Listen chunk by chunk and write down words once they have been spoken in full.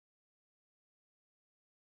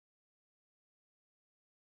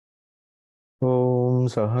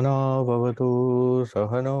Sahana Vavatu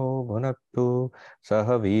Sahano Bhunaktu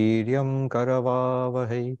Sahaviryam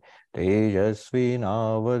Karavavahai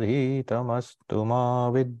Tejasvinavadhitamastu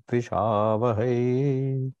ma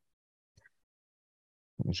vidvishavahai.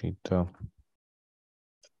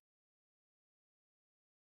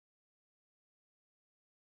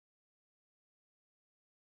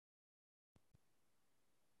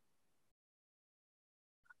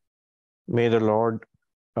 May the Lord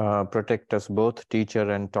protect us both,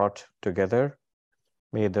 teacher and taught together.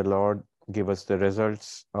 May the Lord give us the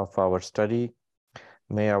results of our study.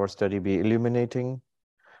 May our study be illuminating.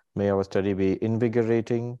 May our study be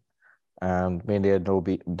invigorating. And may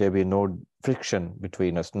there be no friction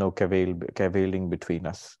between us, no cavilling between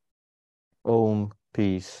us. Om,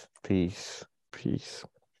 peace, peace, peace.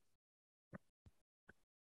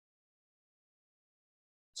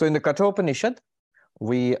 So in the Kathopanishad,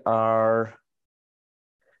 we are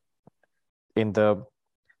in the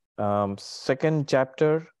second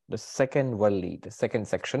chapter, the second valli, the second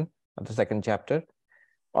section of the second chapter,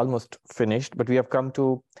 almost finished, but we have come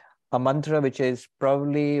to a mantra which is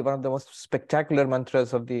probably one of the most spectacular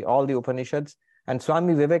mantras of all the Upanishads, and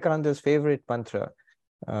Swami Vivekananda's favorite mantra,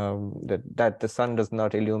 that the sun does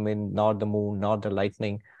not illumine, nor the moon, nor the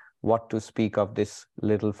lightning, what to speak of this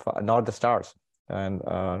little, nor the stars, and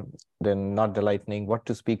then not the lightning, what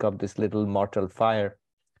to speak of this little mortal fire,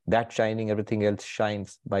 that shining, everything else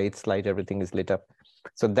shines, by its light everything is lit up.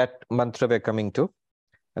 So that mantra we're coming to,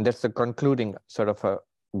 and that's the concluding, sort of a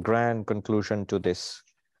grand conclusion to this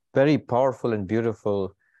very powerful and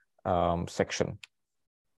beautiful section.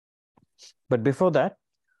 But before that,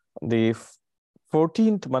 the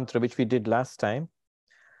 14th mantra, which we did last time,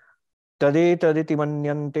 Tade taditi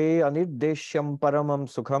manyante anirdeshyam paramam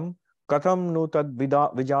sukham katham nu tad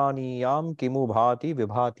vijaniyam kimu bhati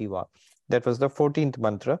vibhati va. That was the 14th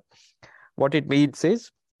mantra. What it means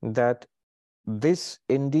is that this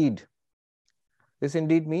indeed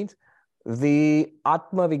means the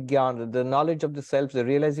Atma Vijnana, the knowledge of the self, the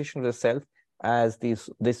realization of the self as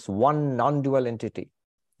this one non-dual entity,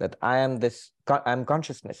 that I am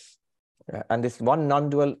consciousness, and this one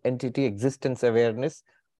non-dual entity, existence awareness,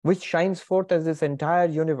 which shines forth as this entire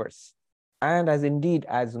universe, and as indeed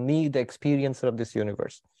as me, the experiencer of this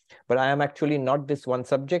universe. But I am actually not this one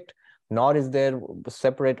subject, nor is there a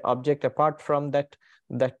separate object apart from that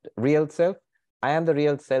real self. I am the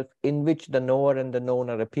real self in which the knower and the known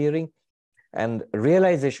are appearing, and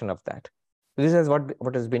realization of that. This is what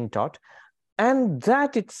has been taught. And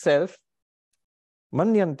that itself,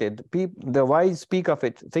 manyante, the wise speak of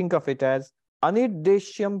it, think of it as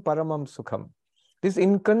anirdeshyam paramam sukham, this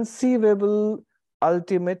inconceivable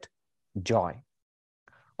ultimate joy.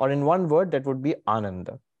 Or in one word, that would be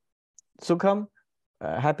ananda. Sukham,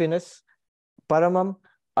 happiness. Paramam,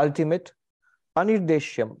 ultimate.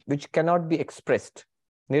 Anirdeshyam, which cannot be expressed.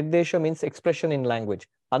 Nirdesha means expression in language.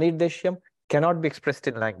 Anirdeshyam cannot be expressed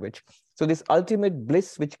in language. So this ultimate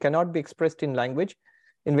bliss, which cannot be expressed in language,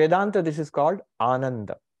 in Vedanta, this is called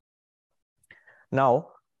Ananda. Now,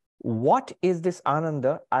 what is this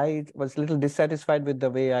Ananda? I was a little dissatisfied with the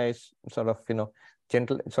way I sort of,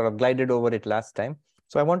 glided over it last time.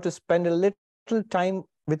 So I want to spend a little time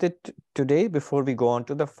with it today before we go on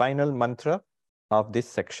to the final mantra of this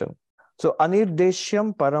section. So,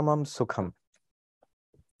 Anirdeshyam Paramam Sukham.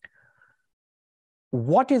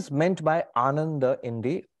 What is meant by Ananda in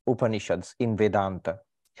the Upanishads, in Vedanta?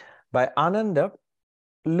 By Ananda,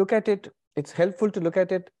 look at it, it's helpful to look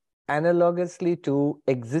at it analogously to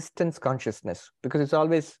existence consciousness, because it's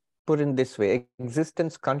always put in this way: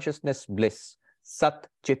 existence consciousness bliss, Sat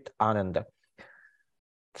Chit Ananda.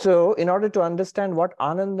 So, in order to understand what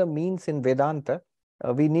Ananda means in Vedanta,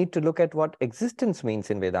 we need to look at what existence means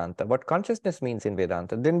in Vedanta, what consciousness means in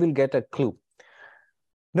Vedanta. Then we'll get a clue.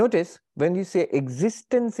 Notice, when you say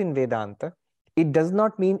existence in Vedanta, it does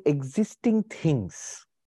not mean existing things.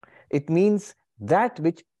 It means that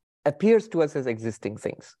which appears to us as existing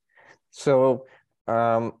things. So,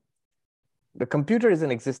 the computer is an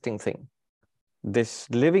existing thing. This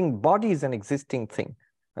living body is an existing thing.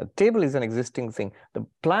 A table is an existing thing. The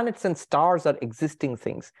planets and stars are existing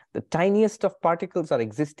things. The tiniest of particles are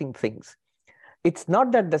existing things. It's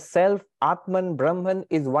not that the self, Atman, Brahman,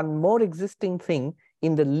 is one more existing thing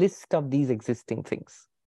in the list of these existing things.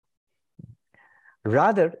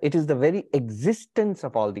 Rather, it is the very existence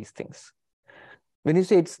of all these things. When you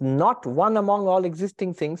say it's not one among all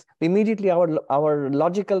existing things, immediately our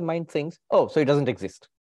logical mind thinks, oh, so it doesn't exist.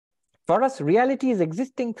 For us, reality is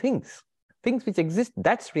existing things. Things which exist,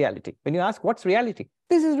 that's reality. When you ask, what's reality?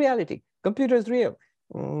 This is reality. Computer is real.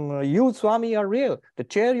 You, Swami, are real. The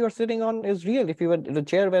chair you're sitting on is real. If the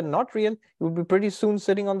chair were not real, you would be pretty soon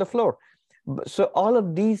sitting on the floor. So all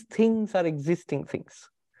of these things are existing things.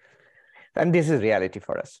 And this is reality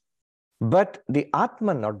for us. But the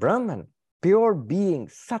Atman or Brahman, pure being,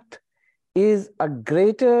 Sat, is a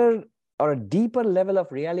greater or a deeper level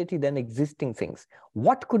of reality than existing things.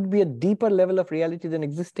 What could be a deeper level of reality than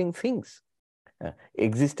existing things?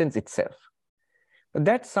 Existence itself.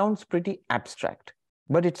 That sounds pretty abstract,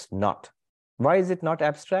 but it's not. Why is it not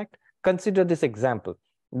abstract? Consider this example,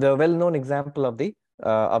 the well-known example of the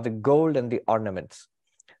gold and the ornaments.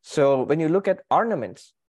 So when you look at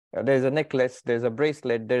ornaments, there's a necklace, there's a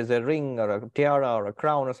bracelet, there's a ring or a tiara or a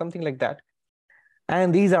crown or something like that.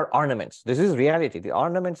 And these are ornaments. This is reality. The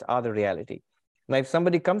ornaments are the reality. Now, if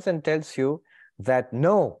somebody comes and tells you that,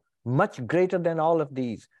 no, much greater than all of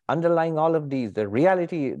these, underlying all of these, the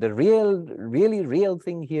reality, the really real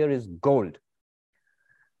thing here is gold.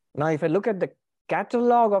 Now, if I look at the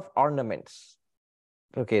catalog of ornaments,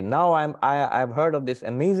 okay, now I've heard of this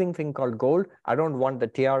amazing thing called gold. I don't want the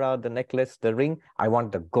tiara, the necklace, the ring. I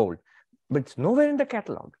want the gold. But it's nowhere in the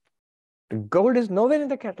catalog. The gold is nowhere in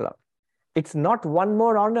the catalog. It's not one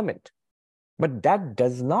more ornament. But that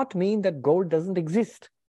does not mean that gold doesn't exist.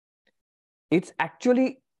 It's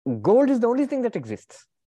actually, gold is the only thing that exists.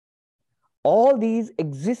 All these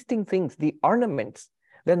existing things, the ornaments,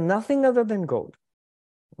 they're nothing other than gold.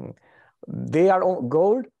 They are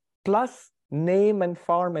gold plus name and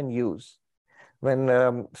form and use.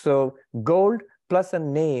 So gold plus a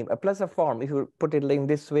name, plus a form, if you put it in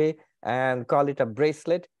this way and call it a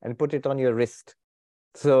bracelet and put it on your wrist.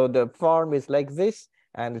 So the form is like this,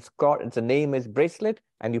 and its name is bracelet,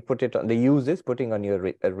 and you put it on, the use is putting on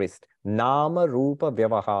your wrist. Nama, Rupa,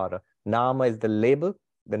 Vyavahara. Nama is the label,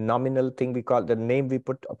 the nominal thing we call, the name we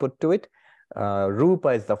put to it. Rupa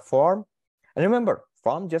is the form. And remember,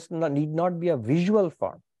 form just need not be a visual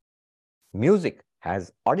form. Music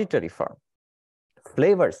has auditory form.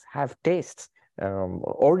 Flavors have tastes.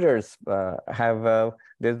 Odors have,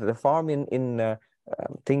 there's the form in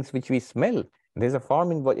things which we smell. There's a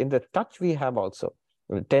form in the touch we have also,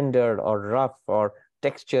 tender or rough or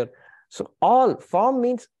texture. So all form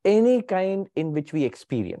means any kind in which we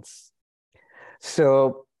experience.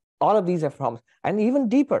 So all of these are forms. And even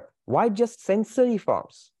deeper, why just sensory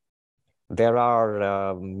forms? There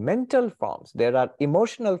are mental forms, there are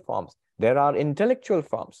emotional forms, there are intellectual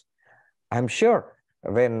forms. I'm sure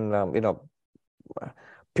when,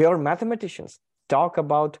 pure mathematicians talk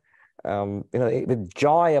about, with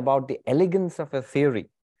joy about the elegance of a theory,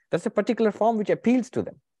 that's a particular form which appeals to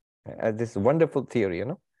them, this wonderful theory,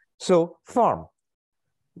 So form,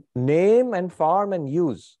 name and form and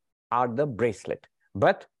use are the bracelet,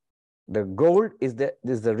 but the gold is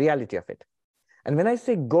the reality of it. And when I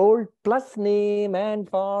say gold plus name and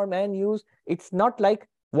form and use, it's not like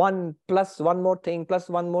one plus one more thing plus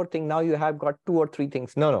one more thing. Now you have got 2 or 3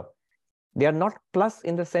 things. No. They are not plus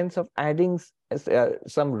in the sense of adding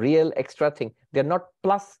some real extra thing. They're not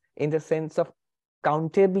plus in the sense of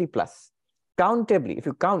countably plus. Countably, if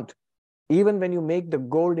you count, even when you make the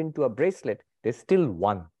gold into a bracelet, there's still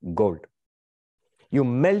one gold. You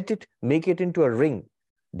melt it, make it into a ring,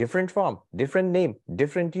 different form, different name,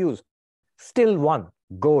 different use, still one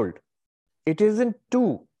gold. It isn't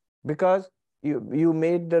 2 because you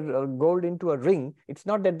made the gold into a ring. It's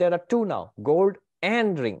not that there are 2 now, gold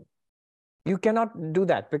and ring. You cannot do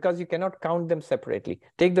that because you cannot count them separately.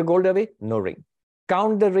 Take the gold away, no ring.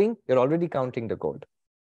 Count the ring, you're already counting the gold.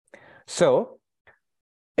 So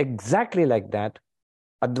exactly like that,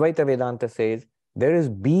 Advaita Vedanta says there is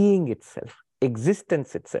being itself,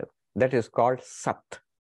 existence itself, that is called Sat.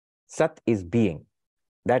 Sat is being,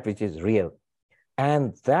 that which is real.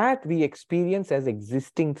 And that we experience as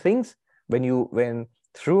existing things when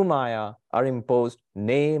through Maya are imposed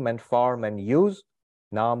name and form and use,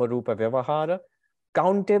 Nama, Rupa, Vyavahara,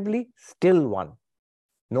 countably still one.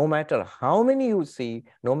 No matter how many you see,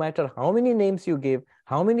 no matter how many names you give,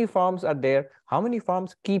 how many forms are there, how many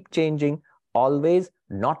forms keep changing, always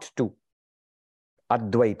not 2.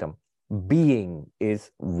 Advaitam, being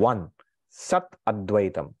is one. Sat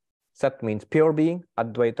Advaitam. Sat means pure being,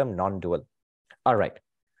 Advaitam, non-dual. All right,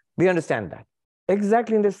 we understand that.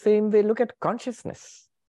 Exactly in the same way, look at consciousness.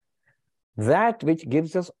 That which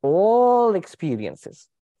gives us all experiences.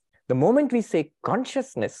 The moment we say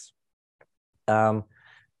consciousness,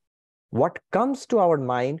 what comes to our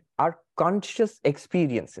mind are conscious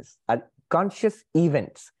experiences, are conscious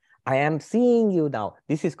events. I am seeing you now.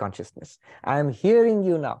 This is consciousness. I am hearing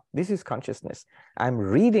you now. This is consciousness. I'm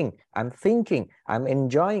reading. I'm thinking. I'm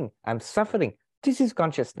enjoying. I'm suffering. This is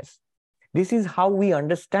consciousness. This is how we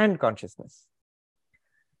understand consciousness.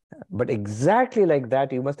 But exactly like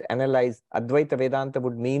that, you must analyze. Advaita Vedanta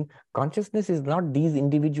would mean consciousness is not these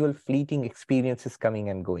individual fleeting experiences coming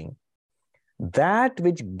and going. That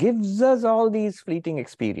which gives us all these fleeting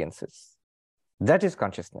experiences, that is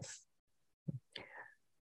consciousness.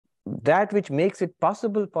 That which makes it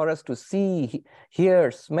possible for us to see,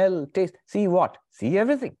 hear, smell, taste. See what? See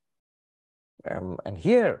everything. And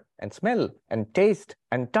hear, and smell, and taste,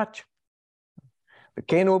 and touch. The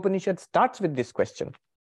Kena Upanishad starts with this question.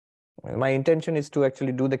 My intention is to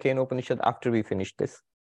actually do the Kena Upanishad after we finish this.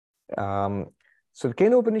 So the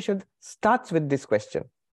Kena Upanishad starts with this question.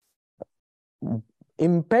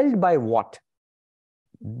 Impelled by what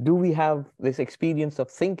do we have this experience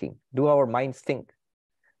of thinking? Do our minds think?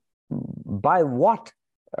 By what?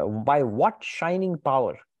 By what shining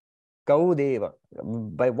power? Kaudeva.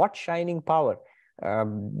 By what shining power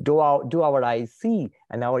do our eyes see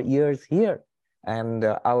and our ears hear? And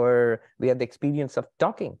we have the experience of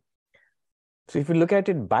talking. So if you look at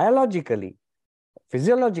it biologically,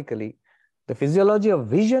 physiologically, the physiology of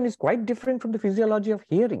vision is quite different from the physiology of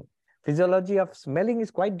hearing. Physiology of smelling is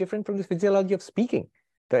quite different from the physiology of speaking.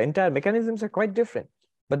 The entire mechanisms are quite different.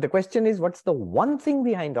 But the question is, what's the one thing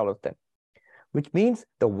behind all of them? Which means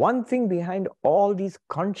the one thing behind all these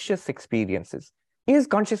conscious experiences is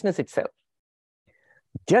consciousness itself.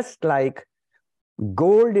 Just like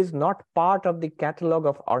gold is not part of the catalog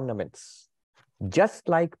of ornaments, just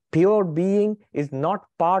like pure being is not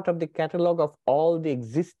part of the catalog of all the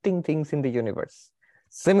existing things in the universe.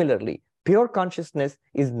 Similarly, pure consciousness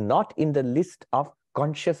is not in the list of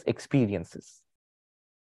conscious experiences,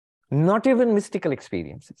 not even mystical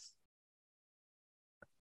experiences.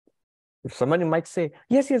 If somebody might say,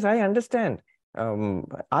 yes, I understand.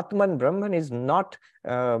 Atman, Brahman is not,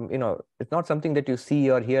 it's not something that you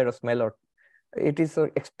see or hear or smell, or it is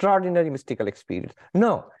an extraordinary mystical experience.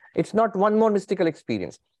 No, it's not one more mystical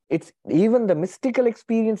experience. It's even the mystical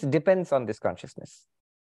experience depends on this consciousness.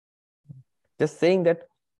 Just saying that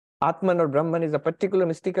Atman or Brahman is a particular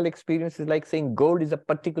mystical experience is like saying gold is a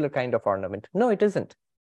particular kind of ornament. No, it isn't.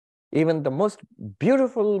 Even the most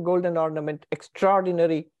beautiful golden ornament,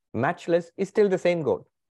 extraordinary, matchless, is still the same gold.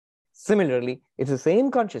 Similarly, it's the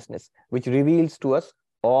same consciousness which reveals to us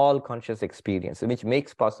all conscious experiences, which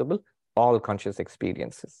makes possible all conscious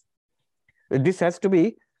experiences. This has to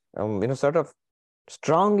be, sort of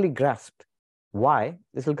strongly grasped. Why?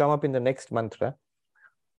 This will come up in the next mantra.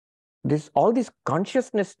 All this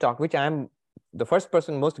consciousness talk, which I am the first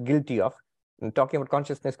person most guilty of, talking about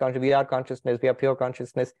consciousness, we are consciousness, we are pure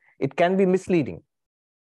consciousness, it can be misleading.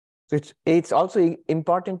 So it's also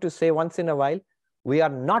important to say once in a while, we are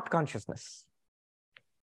not consciousness.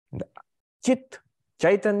 Chit,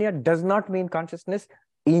 Chaitanya does not mean consciousness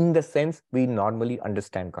in the sense we normally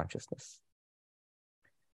understand consciousness.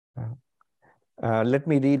 Let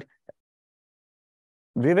me read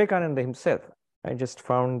Vivekananda himself. I just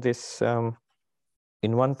found this in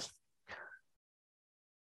one.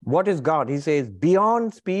 What is God? He says,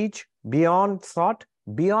 beyond speech, beyond thought,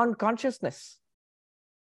 beyond consciousness.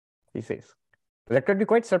 He says. That could be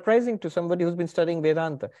quite surprising to somebody who's been studying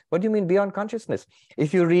Vedanta. What do you mean beyond consciousness?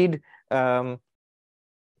 If you read Nisargadatta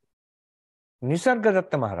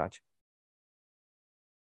Maharaj,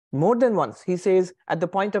 more than once, he says, at the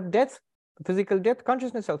point of death, physical death,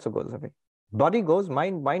 consciousness also goes away. Body goes,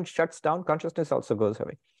 mind shuts down, consciousness also goes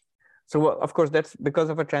away. So, of course, that's because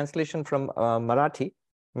of a translation from Marathi.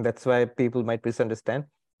 That's why people might misunderstand.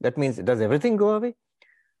 That means, does everything go away?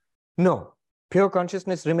 No, pure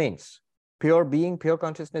consciousness remains. Pure being, pure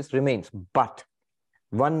consciousness remains. But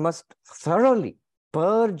one must thoroughly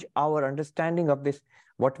purge our understanding of this,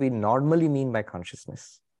 what we normally mean by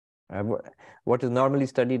consciousness. What is normally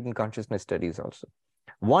studied in consciousness studies also.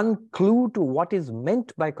 One clue to what is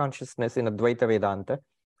meant by consciousness in Advaita Vedanta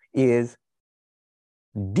is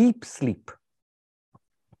deep sleep.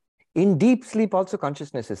 In deep sleep also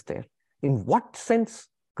consciousness is there. In what sense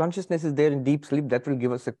consciousness is there in deep sleep? That will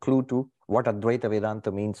give us a clue to what Advaita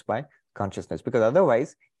Vedanta means by consciousness. Because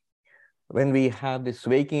otherwise, when we have this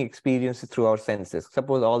waking experiences through our senses,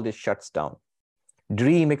 suppose all this shuts down.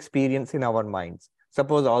 Dream experience in our minds,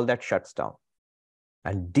 suppose all that shuts down.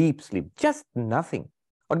 And deep sleep, just nothing.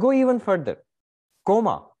 Or go even further,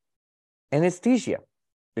 coma, anesthesia,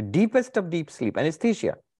 the deepest of deep sleep,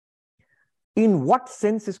 anesthesia. In what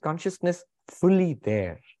sense is consciousness fully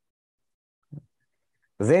there?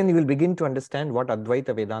 Then you will begin to understand what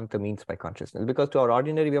Advaita Vedanta means by consciousness. Because to our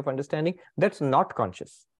ordinary way of understanding, that's not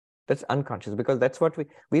conscious. That's unconscious, because that's what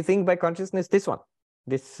we think by consciousness, this one,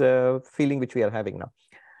 this feeling which we are having now.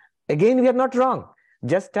 Again, we are not wrong.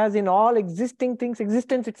 Just as in all existing things,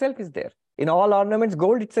 existence itself is there. In all ornaments,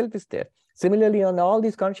 gold itself is there. Similarly, on all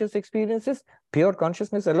these conscious experiences, pure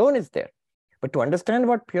consciousness alone is there. But to understand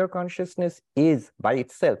what pure consciousness is by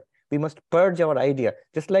itself, we must purge our idea.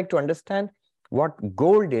 Just like to understand what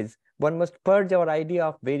gold is, one must purge our idea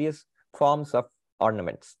of various forms of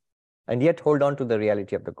ornaments and yet hold on to the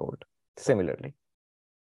reality of the gold. Similarly,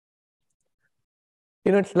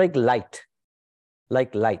 it's like light,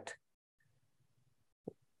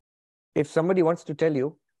 If somebody wants to tell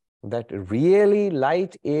you that really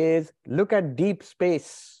light is, look at deep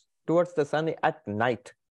space towards the sun at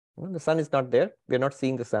night. The sun is not there. We're not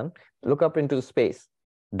seeing the sun. Look up into space,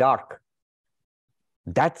 dark.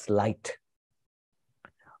 That's light.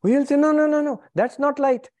 We'll say, no, that's not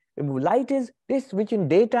light. Light is this which in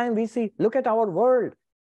daytime we see. Look at our world.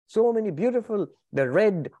 So many beautiful, the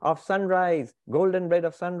red of sunrise, golden red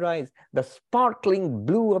of sunrise, the sparkling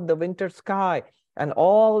blue of the winter sky, and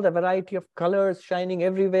all the variety of colors shining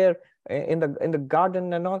everywhere in the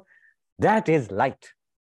garden and all. That is light.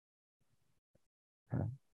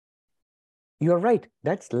 You're right,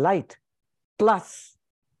 that's light, plus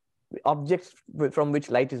objects from which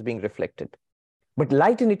light is being reflected. But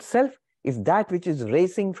light in itself is that which is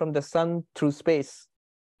racing from the sun through space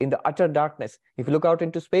in the utter darkness. If you look out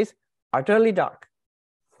into space, utterly dark,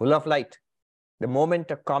 full of light. The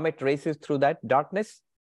moment a comet races through that darkness,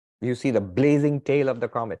 you see the blazing tail of the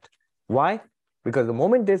comet. Why? Because the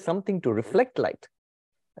moment there's something to reflect light,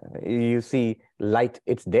 you see light,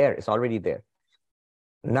 it's there, it's already there.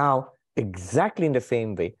 Now, exactly in the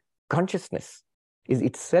same way, consciousness is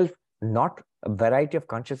itself not a variety of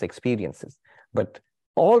conscious experiences, but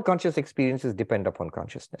all conscious experiences depend upon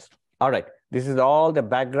consciousness. All right, this is all the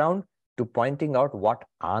background to pointing out what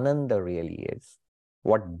Ananda really is,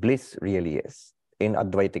 what bliss really is in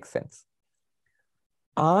Advaitic sense.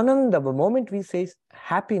 Ananda, the moment we say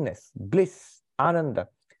happiness, bliss, Ananda,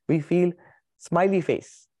 we feel smiley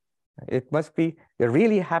face. It must be, you're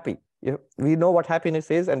really happy. We know what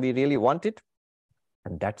happiness is and we really want it.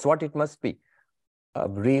 And that's what it must be. A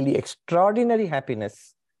really extraordinary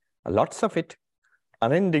happiness, lots of it,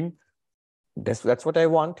 unending. That's what I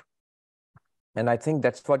want. And I think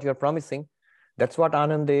that's what you're promising. That's what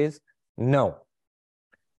Ananda is. No.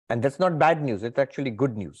 And that's not bad news. It's actually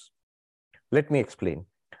good news. Let me explain.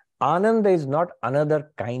 Ananda is not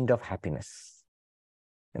another kind of happiness.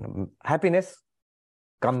 Happiness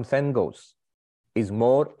comes and goes, is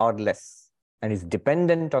more or less, and is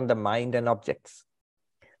dependent on the mind and objects.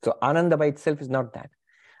 So Ananda by itself is not that.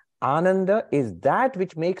 Ananda is that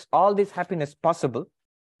which makes all this happiness possible,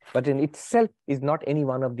 but in itself is not any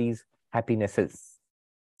one of these happinesses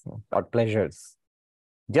or pleasures.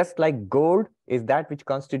 Just like gold is that which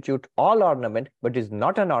constitutes all ornament, but is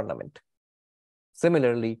not an ornament.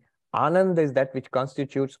 Similarly, Ananda is that which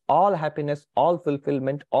constitutes all happiness, all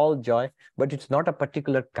fulfillment, all joy, but it's not a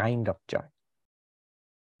particular kind of joy.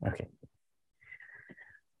 Okay.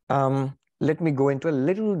 Let me go into a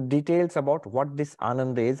little details about what this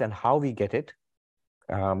Ananda is and how we get it.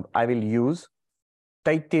 I will use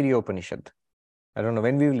Taittiriya Upanishad. I don't know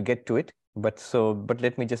when we will get to it, but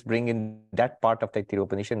let me just bring in that part of Taittiriya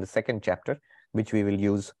Upanishad in the second chapter, which we will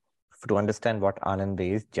use to understand what Ananda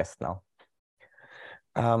is just now.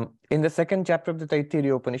 In the second chapter of the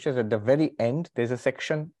Taittiriya Upanishad, at the very end, there's a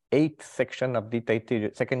section, 8th section of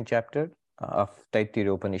the second chapter of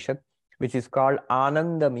Taittiriya Upanishad, which is called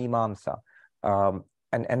Ananda Mimamsa, an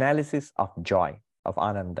analysis of joy, of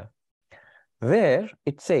Ananda, where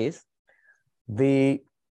it says the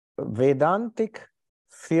Vedantic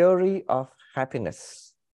theory of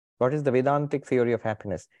happiness. What is the Vedantic theory of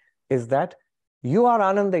happiness? Is that you are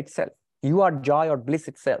Ananda itself, you are joy or bliss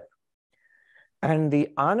itself. And the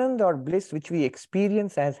Ananda or bliss which we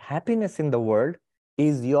experience as happiness in the world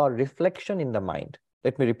is your reflection in the mind.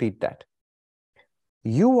 Let me repeat that.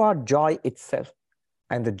 You are joy itself.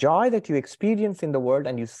 And the joy that you experience in the world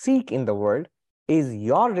and you seek in the world is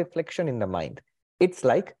your reflection in the mind. It's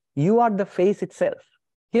like you are the face itself.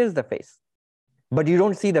 Here's the face. But you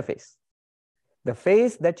don't see the face. The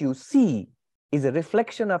face that you see is a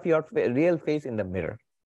reflection of your real face in the mirror.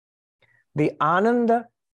 The Ananda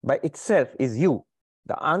by itself is you.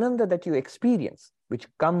 The Ananda that you experience, which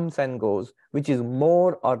comes and goes, which is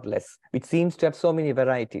more or less, which seems to have so many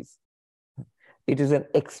varieties. It is an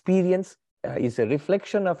experience, is a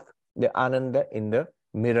reflection of the Ananda in the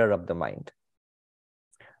mirror of the mind.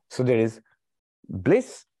 So there is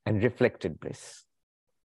bliss and reflected bliss.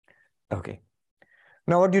 Okay.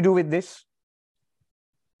 Now what do you do with this?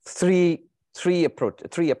 Three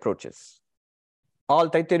approaches. All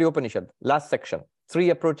Taittiriya Upanishad, last section.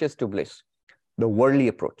 3 approaches to bliss. The worldly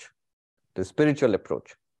approach, the spiritual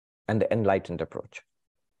approach, and the enlightened approach.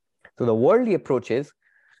 So the worldly approach is,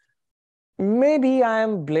 maybe I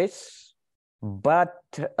am bliss, but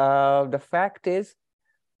the fact is,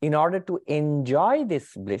 in order to enjoy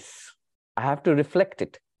this bliss, I have to reflect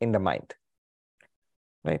it in the mind,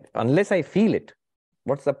 right? Unless I feel it,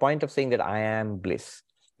 what's the point of saying that I am bliss?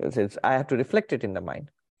 I have to reflect it in the mind.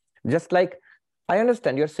 Just like, I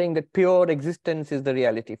understand you're saying that pure existence is the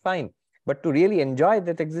reality, fine. But to really enjoy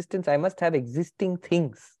that existence, I must have existing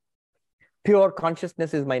things. Pure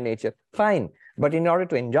consciousness is my nature, fine. But in order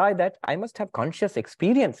to enjoy that, I must have conscious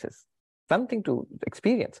experiences, something to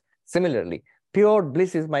experience. Similarly, pure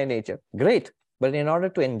bliss is my nature, great. But in order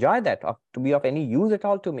to enjoy that, to be of any use at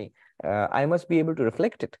all to me, I must be able to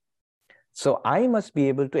reflect it. So I must be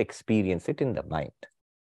able to experience it in the mind.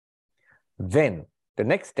 Then the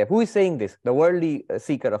next step, who is saying this? The worldly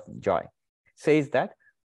seeker of joy says that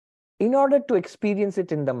in order to experience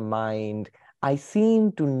it in the mind, I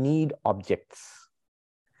seem to need objects.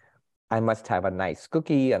 I must have a nice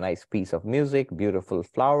cookie, a nice piece of music, beautiful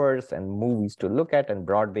flowers, and movies to look at, and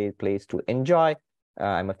Broadway plays to enjoy.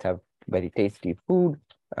 I must have very tasty food,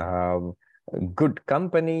 good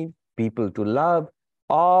company, people to love.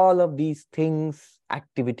 All of these things,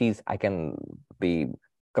 activities I can be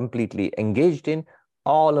completely engaged in.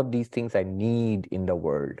 All of these things I need in the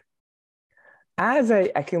world. As I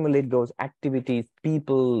accumulate those activities,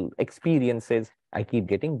 people, experiences, I keep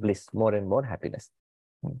getting bliss, more and more happiness.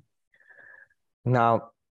 Now,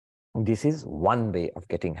 this is one way of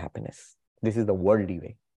getting happiness. This is the worldly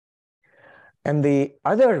way. And the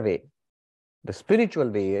other way, the spiritual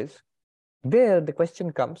way, is there the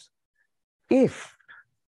question comes, if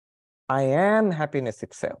I am happiness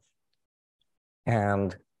itself,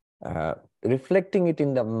 and reflecting it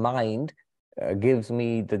in the mind gives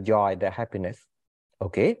me the joy, the happiness,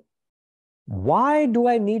 okay, why do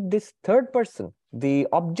I need this third person, the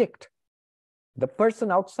object, the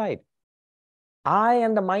person outside? I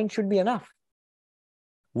and the mind should be enough.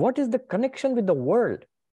 What is the connection with the world?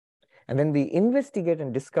 And then we investigate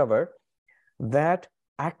and discover that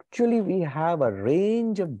actually we have a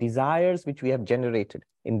range of desires which we have generated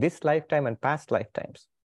in this lifetime and past lifetimes,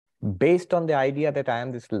 based on the idea that I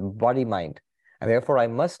am this body mind, and therefore I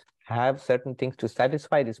must have certain things to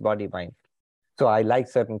satisfy this body mind. So I like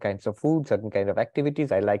certain kinds of food, certain kind of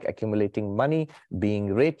activities. I like accumulating money,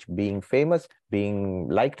 being rich, being famous, being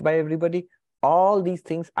liked by everybody. All these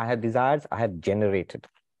things I have desires I have generated.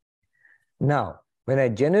 Now, when I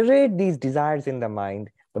generate these desires in the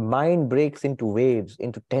mind breaks into waves,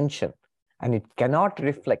 into tension, and it cannot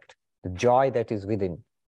reflect the joy that is within.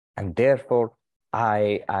 And therefore,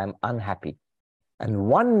 I am unhappy. And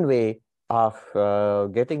one way of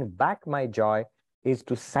getting back my joy is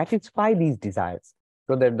to satisfy these desires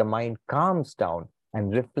so that the mind calms down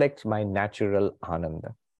and reflects my natural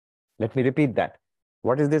ananda. Let me repeat that.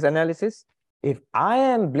 What is this analysis? If I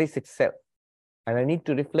am bliss itself, and I need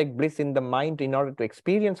to reflect bliss in the mind in order to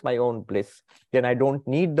experience my own bliss, then I don't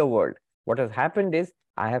need the world. What has happened is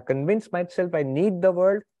I have convinced myself I need the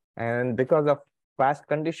world, and because of past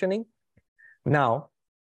conditioning, now,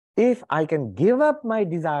 if I can give up my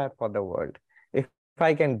desire for the world, if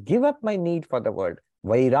I can give up my need for the world,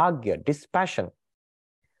 vairagya, dispassion,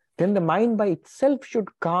 then the mind by itself should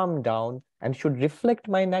calm down and should reflect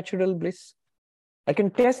my natural bliss. I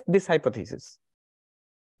can test this hypothesis.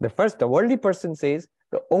 The worldly person says,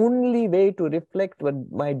 the only way to reflect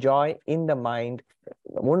my joy in the mind,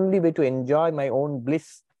 the only way to enjoy my own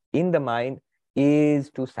bliss in the mind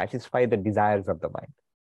is to satisfy the desires of the mind.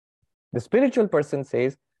 The spiritual person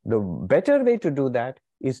says, the better way to do that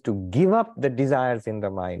is to give up the desires in the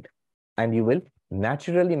mind, and you will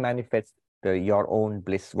naturally manifest your own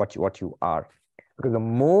bliss, what you are. Because the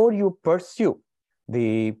more you pursue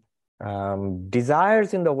the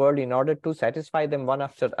desires in the world in order to satisfy them one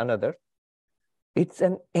after another, it's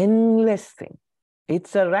an endless thing.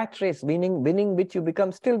 It's a rat race, winning which you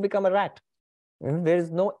still become a rat. There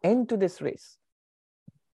is no end to this race.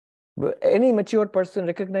 Any mature person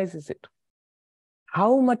recognizes it.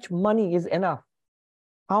 How much money is enough?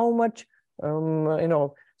 How much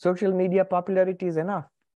social media popularity is enough?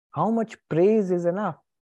 How much praise is enough?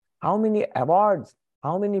 How many awards?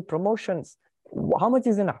 How many promotions? How much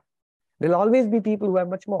is enough? There'll always be people who have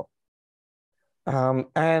much more.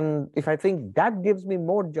 And if I think that gives me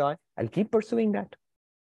more joy, I'll keep pursuing that.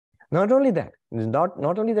 Not only that, not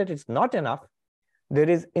only that it's not enough, there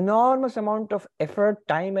is enormous amount of effort,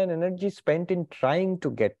 time, and energy spent in trying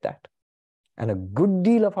to get that. And a good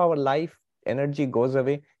deal of our life energy goes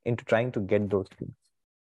away into trying to get those things.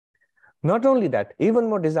 Not only that, even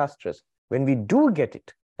more disastrous, when we do get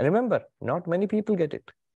it, and remember, not many people get it.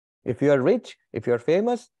 If you are rich, if you are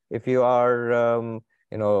famous, if you are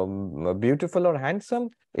beautiful or handsome,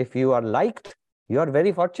 if you are liked, you are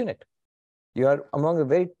very fortunate. You are among a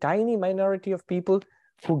very tiny minority of people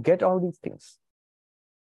who get all these things.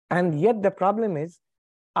 And yet the problem is,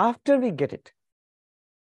 after we get it,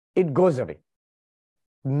 it goes away.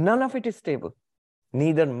 None of it is stable.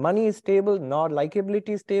 Neither money is stable, nor likability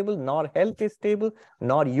is stable, nor health is stable,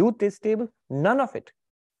 nor youth is stable. None of it.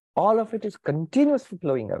 All of it is continuously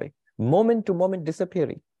flowing away, moment to moment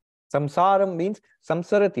disappearing. Samsaram means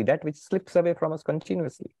samsarati, that which slips away from us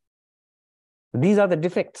continuously. These are the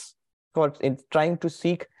defects for trying to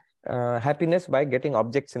seek happiness by getting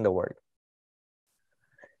objects in the world.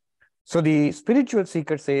 So the spiritual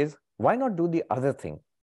seeker says, why not do the other thing?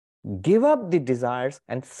 Give up the desires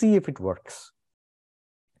and see if it works.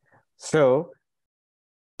 So,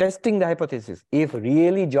 testing the hypothesis, if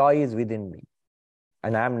really joy is within me,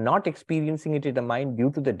 and I am not experiencing it in the mind due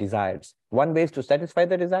to the desires, one way is to satisfy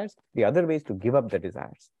the desires, the other way is to give up the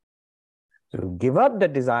desires. So, to give up the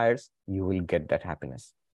desires, you will get that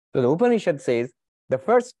happiness. So, the Upanishad says, the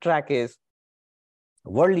first track is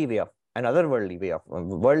worldly way of, another worldly way of,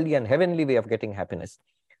 worldly and heavenly way of getting happiness.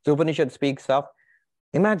 So, Upanishad speaks of,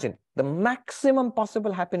 imagine the maximum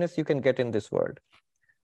possible happiness you can get in this world.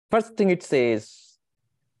 First thing it says,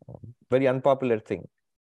 very unpopular thing,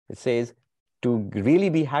 it says, to really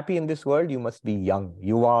be happy in this world, you must be young.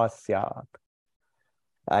 Yuva syat.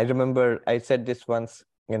 I remember I said this once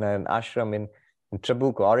in an ashram in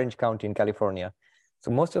Trabuco, Orange County in California.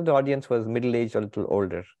 So most of the audience was middle-aged or a little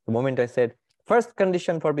older. The moment I said, first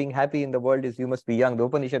condition for being happy in the world is you must be young. The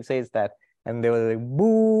Upanishad says that. And they were like,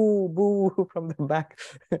 boo, boo from the back.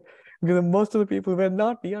 Because most of the people were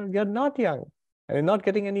not young. You're not young. And you're not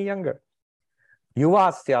getting any younger.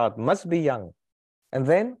 Yuva syat, must be young. And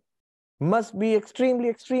then must be extremely,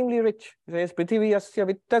 extremely rich. It says,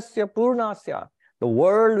 Prithiviyasya vittasya purnasya. The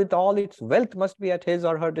world with all its wealth must be at his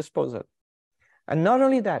or her disposal. And not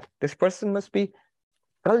only that, this person must be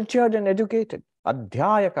cultured and educated.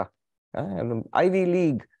 Adhyayaka, Ivy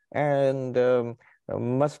League, and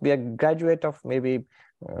must be a graduate of maybe,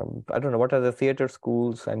 I don't know, what are the theater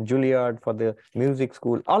schools and Juilliard for the music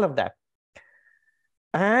school, all of that.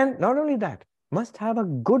 And not only that, must have a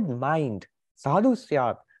good mind, sadhu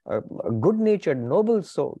syat, a good-natured, noble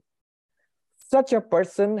soul. Such a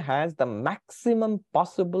person has the maximum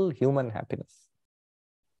possible human happiness.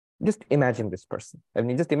 Just imagine this person. I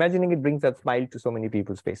mean, just imagining it brings a smile to so many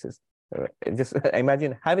people's faces. Just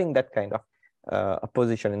imagine having that kind of a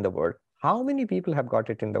position in the world. How many people have got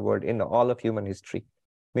it in the world in all of human history?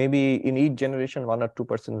 Maybe in each generation, 1 or 2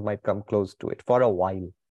 persons might come close to it for a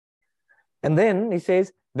while. And then he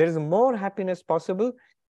says, there is more happiness possible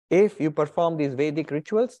if you perform these Vedic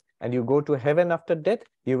rituals and you go to heaven after death.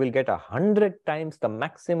 You will get 100 times the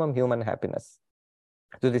maximum human happiness.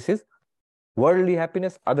 So this is worldly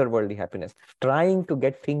happiness, otherworldly happiness, trying to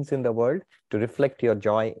get things in the world to reflect your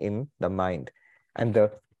joy in the mind. And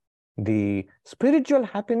the spiritual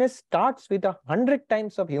happiness starts with 100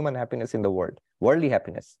 times of human happiness in the world, worldly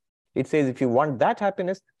happiness. It says if you want that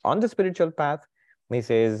happiness on the spiritual path, he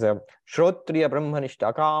says, Shrotriya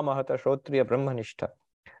Brahmanishta, Akamahata Shrotriya Brahmanishta,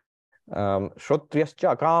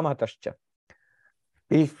 Shrotriyascha Akamahatascha.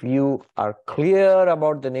 If you are clear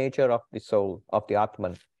about the nature of the soul, of the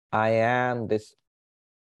Atman, I am this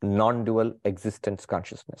non-dual existence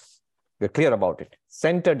consciousness. You're clear about it,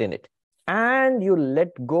 centered in it, and you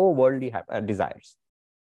let go worldly desires.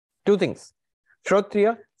 2 things.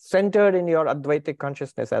 Shrotriya, centered in your Advaitic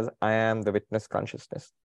consciousness as I am the witness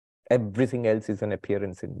consciousness. Everything else is an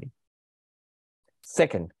appearance in me.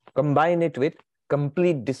 Second, combine it with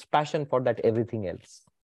complete dispassion for that everything else.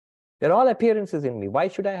 They're all appearances in me. Why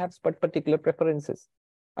should I have particular preferences?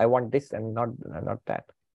 I want this and not that.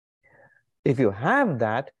 If you have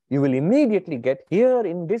that, you will immediately get here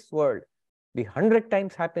in this world the 100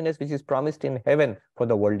 times happiness which is promised in heaven for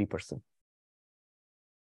the worldly person.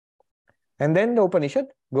 And then the Upanishad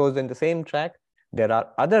goes in the same track. There are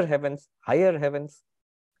other heavens, higher heavens,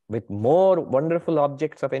 with more wonderful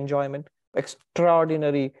objects of enjoyment,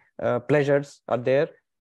 extraordinary pleasures are there.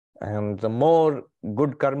 And the more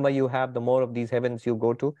good karma you have, the more of these heavens you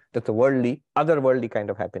go to. That's a worldly, otherworldly kind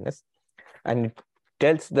of happiness. And it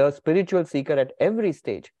tells the spiritual seeker at every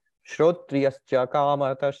stage, Shrotriyascha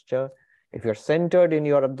Kamatascha, if you're centered in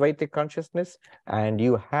your Advaitic consciousness and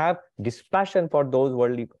you have dispassion for those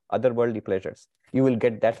otherworldly pleasures, you will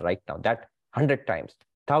get that right now. That 100 times,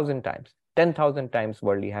 1,000 times, 10,000 times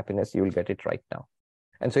worldly happiness, you will get it right now.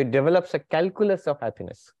 And so it develops a calculus of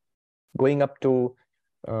happiness, going up to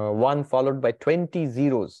 1 followed by 20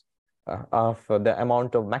 zeros of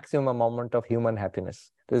the maximum amount of human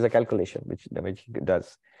happiness. There is a calculation which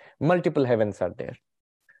does. Multiple heavens are there.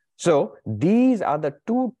 So these are the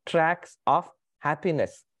two tracks of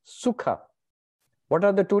happiness, sukha. What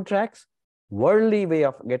are the two tracks? Worldly way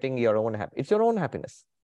of getting your own happiness. It's your own happiness.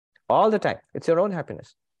 All the time, it's your own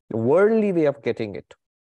happiness. The worldly way of getting it.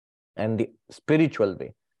 And the spiritual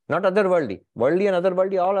way. Not otherworldly. Worldly and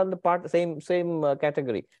otherworldly all on the same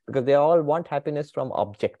category, because they all want happiness from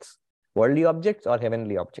objects. Worldly objects or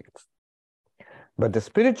heavenly objects. But the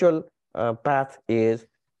spiritual path is,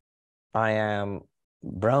 I am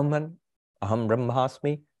Brahman, Aham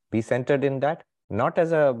Brahmasmi. Be centered in that, not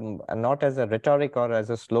as a rhetoric or as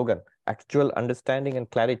a slogan. Actual understanding and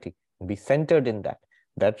clarity. Be centered in that.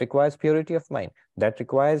 That requires purity of mind. That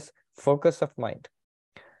requires focus of mind.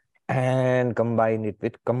 And combine it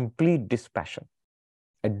with complete dispassion.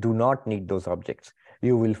 I do not need those objects.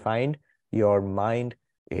 You will find your mind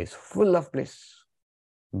is full of bliss,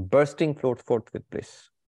 bursting forth with bliss.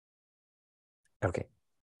 Okay.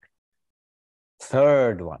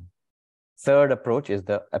 Third approach is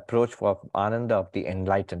the approach for Ananda of the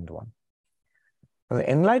enlightened one. The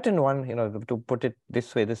enlightened one, to put it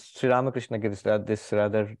this way, this Sri Ramakrishna gives this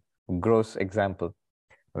rather gross example.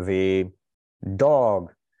 The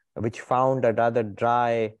dog which found a rather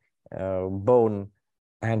dry bone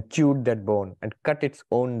and chewed that bone and cut its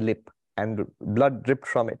own lip, and blood dripped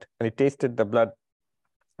from it, and it tasted the blood,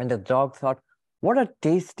 and the dog thought, what a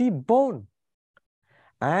tasty bone.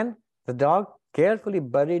 And the dog carefully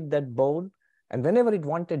buried that bone, and whenever it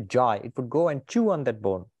wanted joy, it would go and chew on that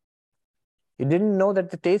bone. It didn't know that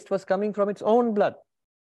the taste was coming from its own blood,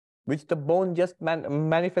 which the bone just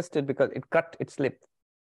manifested because it cut its lip.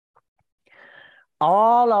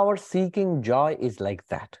 All our seeking joy is like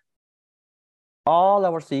that. All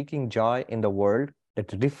our seeking joy in the world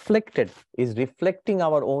that is reflecting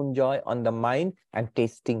our own joy on the mind and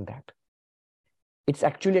tasting that. It's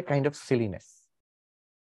actually a kind of silliness.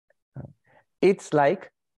 It's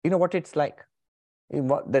like, what it's like.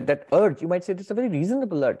 That urge, you might say, it's a very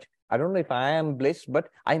reasonable urge. I don't know if I am bliss, but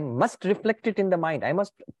I must reflect it in the mind. I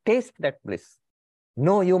must taste that bliss.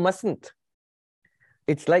 No, you mustn't.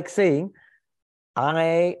 It's like saying,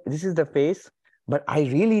 this is the face, but I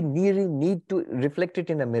really need to reflect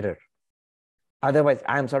it in a mirror. Otherwise,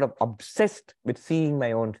 I am sort of obsessed with seeing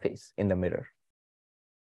my own face in the mirror.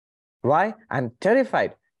 Why? I'm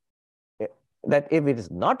terrified that if it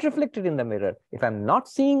is not reflected in the mirror, if I'm not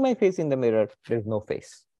seeing my face in the mirror, there is no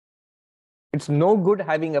face. It's no good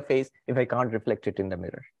having a face if I can't reflect it in the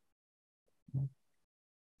mirror.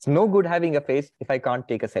 It's no good having a face if I can't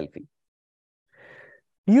take a selfie.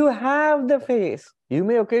 You have the face. You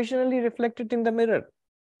may occasionally reflect it in the mirror.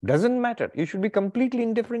 Doesn't matter. You should be completely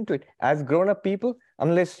indifferent to it. As grown-up people,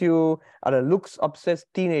 unless you are a looks-obsessed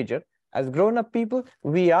teenager, as grown-up people,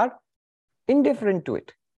 we are indifferent to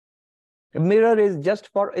it. A mirror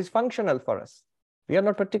is functional for us. We are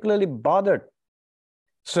not particularly bothered.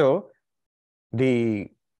 So, the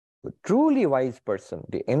truly wise person,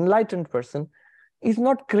 the enlightened person, is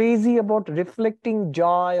not crazy about reflecting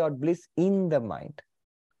joy or bliss in the mind.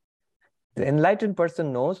 The enlightened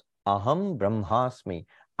person knows, Aham Brahmasmi.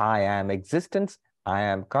 I am existence, I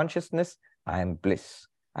am consciousness, I am bliss.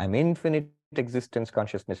 I am infinite existence,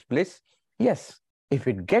 consciousness, bliss. Yes, if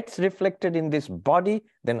it gets reflected in this body,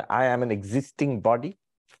 then I am an existing body.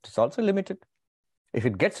 It's also limited. If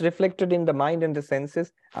it gets reflected in the mind and the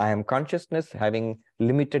senses, I am consciousness having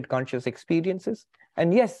limited conscious experiences.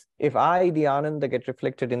 And yes, if I, the Ananda, get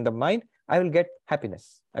reflected in the mind, I will get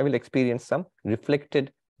happiness. I will experience some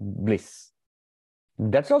reflected bliss.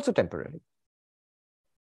 That's also temporary.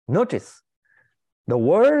 Notice, the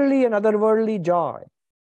worldly and otherworldly joy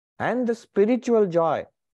and the spiritual joy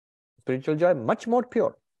much more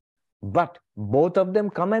pure. But both of them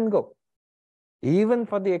come and go. Even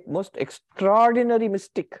for the most extraordinary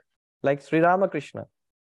mystic, like Sri Ramakrishna,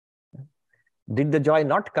 did the joy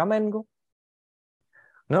not come and go?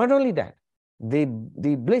 Not only that, the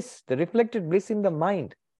bliss, the reflected bliss in the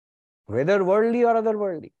mind, whether worldly or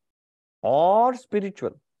otherworldly, or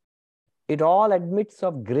spiritual, it all admits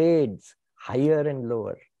of grades, higher and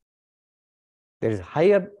lower. There is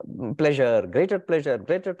higher pleasure, greater pleasure,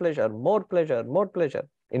 more pleasure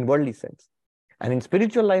in worldly sense. And in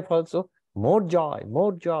spiritual life also, more joy,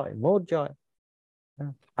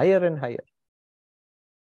 higher and higher.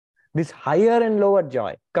 This higher and lower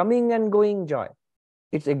joy, coming and going joy,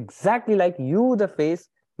 it's exactly like you, the face,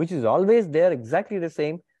 which is always there, exactly the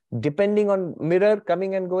same, depending on mirror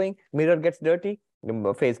coming and going. Mirror gets dirty,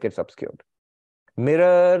 the face gets obscured.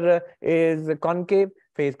 Mirror is concave,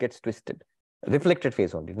 face gets twisted. Reflected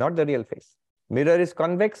face only, not the real face. Mirror is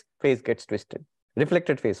convex, face gets twisted.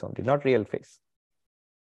 Reflected face only, not real face.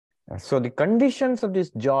 So the conditions of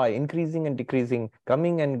this joy, increasing and decreasing,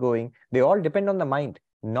 coming and going, they all depend on the mind,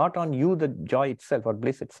 not on you, the joy itself or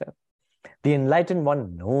bliss itself. The enlightened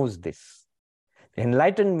one knows this. The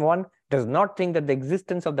enlightened one does not think that the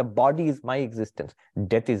existence of the body is my existence.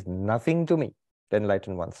 Death is nothing to me, the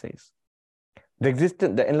enlightened one says.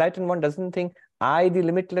 The enlightened one doesn't think I, the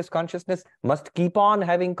limitless consciousness, must keep on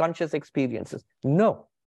having conscious experiences. No.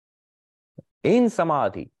 In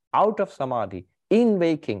samadhi, out of samadhi, in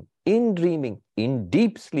waking, in dreaming, in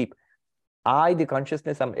deep sleep, I, the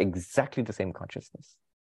consciousness, am exactly the same consciousness.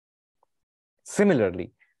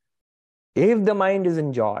 Similarly, if the mind is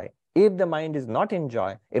in joy, if the mind is not in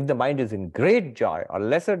joy, if the mind is in great joy or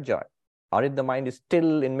lesser joy, or if the mind is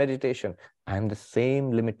still in meditation, I am the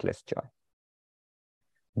same limitless joy.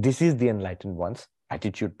 This is the enlightened one's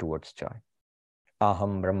attitude towards joy.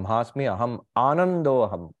 Aham brahmasmi, aham anando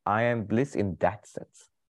aham. I am bliss in that sense.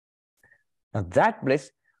 Now that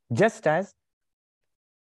bliss, just as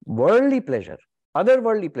worldly pleasure,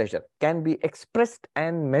 otherworldly pleasure can be expressed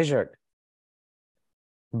and measured,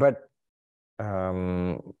 but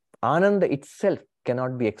Ananda itself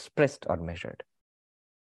cannot be expressed or measured.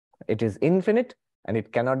 It is infinite and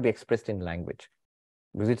it cannot be expressed in language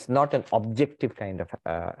because it's not an objective kind of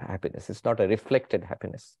happiness. It's not a reflected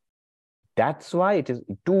happiness. That's why it is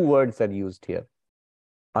two words are used here.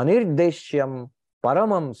 Anirdeshyam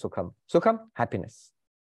paramam sukham. Sukham, happiness.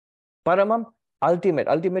 Paramam, ultimate.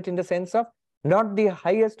 Ultimate in the sense of not the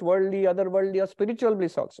highest worldly, otherworldly or spiritual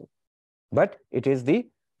bliss also. But it is the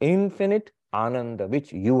infinite Ananda,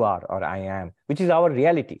 which you are or I am, which is our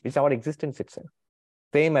reality. It's our existence itself.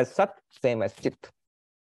 Same as Sat, same as Chit.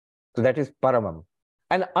 So that is Paramam.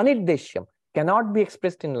 And Anirdeshyam cannot be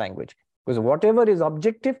expressed in language because whatever is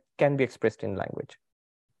objective can be expressed in language.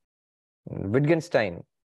 Wittgenstein,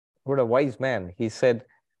 what a wise man, he said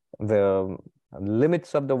the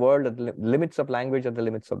limits of the world, the limits of language are the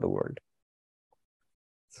limits of the world.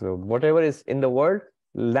 So whatever is in the world,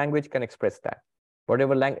 language can express that.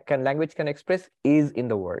 Whatever language can express is in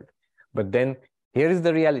the world. But then here is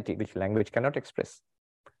the reality which language cannot express.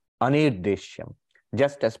 Anirdeshyam.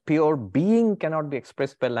 Just as pure being cannot be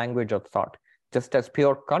expressed by language or thought, just as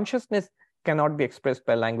pure consciousness cannot be expressed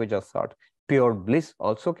by language or thought, pure bliss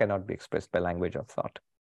also cannot be expressed by language or thought.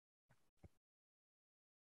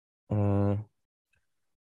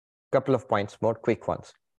 Couple of points more, quick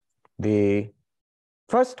ones. The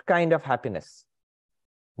first kind of happiness,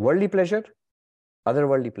 worldly pleasure,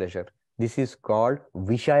 otherworldly pleasure. This is called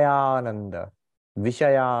Vishayananda.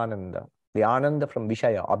 Vishayananda. The Ananda from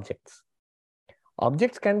Vishaya, objects.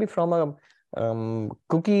 Objects can be from a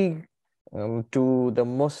cookie to the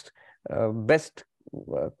most best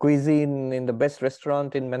cuisine in the best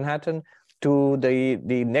restaurant in Manhattan to the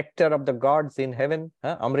nectar of the gods in heaven,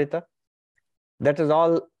 Amrita. That is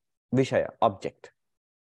all Vishaya, object.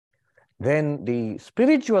 Then the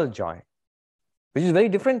spiritual joy, which is very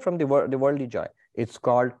different from the worldly joy. It's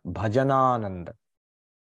called Bhajanananda.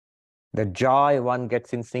 The joy one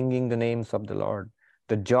gets in singing the names of the Lord.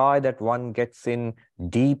 The joy that one gets in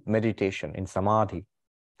deep meditation, in samadhi.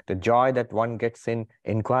 The joy that one gets in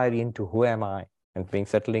inquiry into who am I and being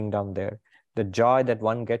settling down there. The joy that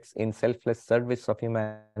one gets in selfless service of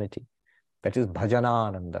humanity. That is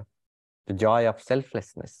Bhajanananda. The joy of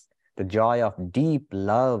selflessness. The joy of deep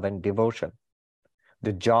love and devotion.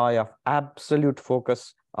 The joy of absolute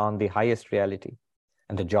focus on the highest reality.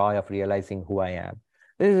 And the joy of realizing who I am.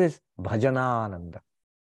 This is Bhajanananda.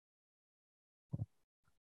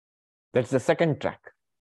 That's the second track.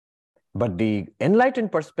 But the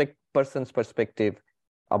enlightened person's perspective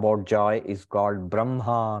about joy is called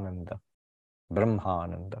Brahmananda.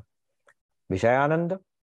 Brahmananda. Vishayananda,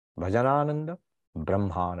 Bhajanananda,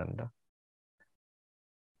 Brahmananda.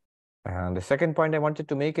 And the second point I wanted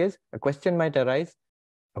to make is, a question might arise,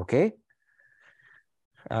 okay,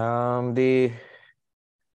 the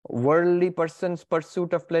worldly person's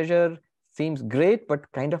pursuit of pleasure seems great,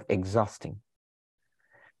 but kind of exhausting.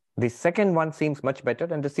 The second one seems much better,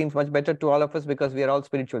 and this seems much better to all of us because we are all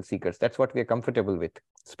spiritual seekers. That's what we are comfortable with.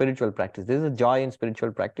 Spiritual practice. This is a joy in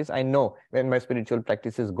spiritual practice. I know when my spiritual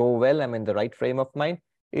practices go well, I'm in the right frame of mind.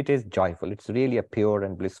 It is joyful. It's really a pure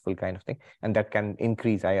and blissful kind of thing. And that can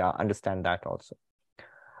increase. I understand that also.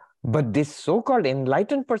 But this so-called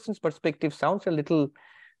enlightened person's perspective sounds a little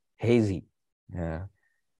hazy. Yeah.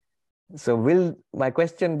 So my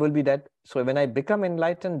question will be that, so when I become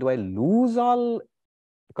enlightened, do I lose all,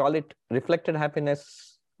 call it reflected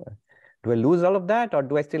happiness? Do I lose all of that, or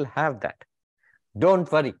do I still have that? Don't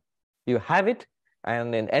worry. You have it,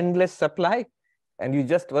 and in endless supply. And you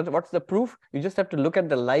just, what's the proof? You just have to look at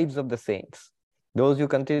the lives of the saints. Those you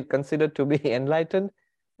consider to be enlightened,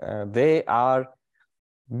 they are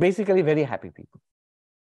basically very happy people.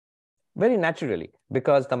 Very naturally,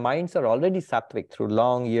 because the minds are already sattvic through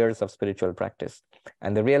long years of spiritual practice,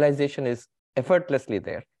 and the realization is effortlessly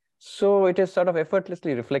there. So it is sort of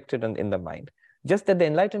effortlessly reflected in the mind. Just that the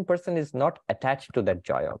enlightened person is not attached to that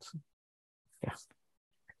joy also. Yes.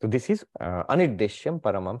 So this is anirdeshyam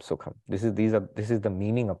paramam sukham. This is the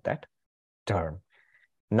meaning of that term.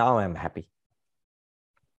 Now I am happy.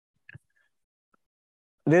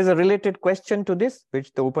 There is a related question to this,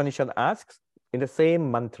 which the Upanishad asks in the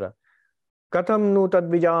same mantra. Katham nu tad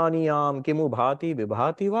vijaniyam kimu bhati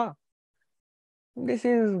vibhati va. This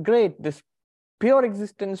is great. This pure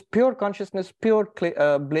existence, pure consciousness, pure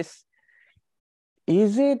bliss.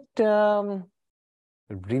 Is it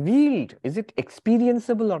revealed? Is it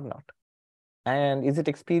experienceable or not? And is it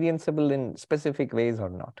experienceable in specific ways or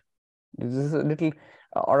not? This is a little,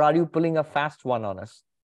 or are you pulling a fast one on us?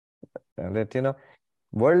 That,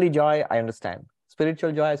 worldly joy, I understand.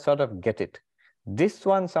 Spiritual joy, I sort of get it. This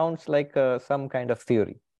one sounds like some kind of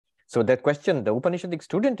theory. So that question the Upanishadic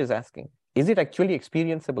student is asking, is it actually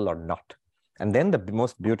experienceable or not? And then the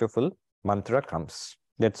most beautiful mantra comes.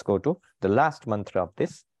 Let's go to the last mantra of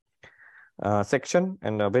this section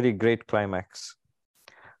and a very great climax.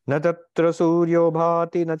 Na tatra suryo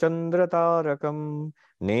bhati na chandra tarakam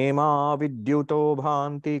nema vidyuto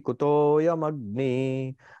bhanti kutoyam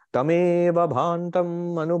agni tameva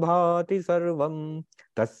bhantam anubhati sarvam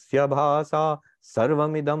tasya bhasa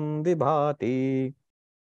sarvamidam vibhati.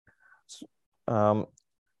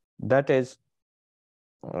 That is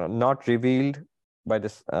not revealed by the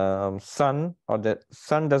sun, or the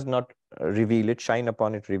sun does not reveal it, shine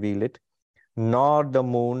upon it, reveal it, nor the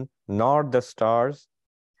moon, nor the stars,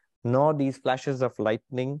 nor these flashes of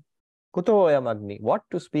lightning. Kutoyam agni. What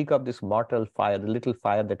to speak of this mortal fire, the little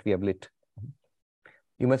fire that we have lit?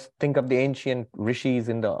 You must think of the ancient rishis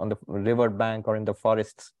on the river bank or in the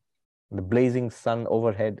forests, the blazing sun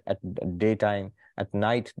overhead at daytime, at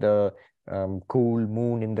night the cool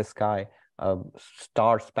moon in the sky,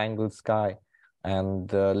 star-spangled sky, and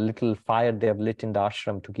the little fire they have lit in the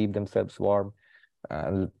ashram to keep themselves warm,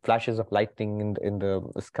 flashes of lightning in the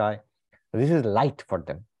sky. This is light for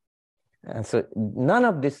them. And so none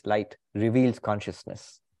of this light reveals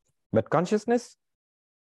consciousness. But consciousness,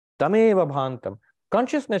 tameva bhantam,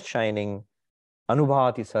 consciousness shining,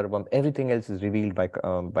 anubhati sarvam, everything else is revealed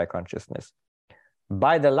by consciousness.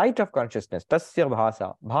 By the light of consciousness, tasya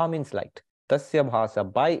bhasa, bha means light, tasya bhasa,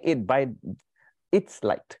 by its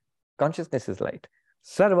light, consciousness is light,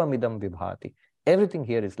 sarvam idam vibhati, everything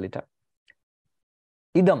here is lit up.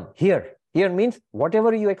 Idam, here means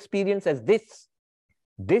whatever you experience as this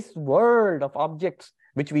world of objects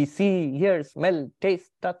which we see, hear, smell,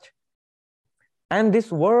 taste, touch, and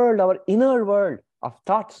this world, our inner world of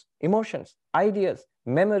thoughts, emotions, ideas,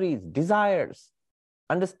 memories, desires,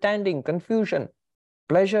 understanding, confusion,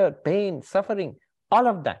 pleasure, pain, suffering, all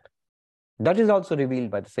of that, that is also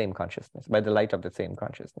revealed by the same consciousness, by the light of the same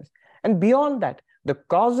consciousness. And beyond that, the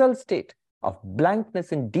causal state of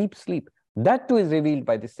blankness in deep sleep, that too is revealed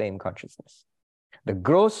by the same consciousness. The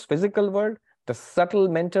gross physical world, the subtle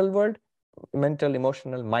mental world, mental,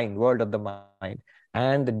 emotional, mind, world of the mind,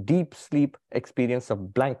 and the deep sleep experience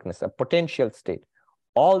of blankness, a potential state.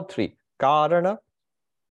 All three, Karana,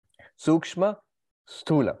 Sukshma,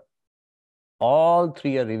 Sthula, all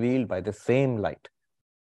three are revealed by the same light,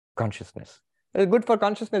 consciousness. It's good for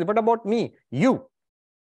consciousness. What about me? You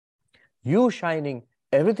shining,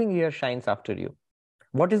 everything here shines after you.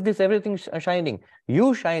 What is this everything shining?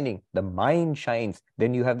 You shining, the mind shines.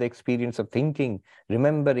 Then you have the experience of thinking,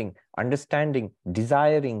 remembering, understanding,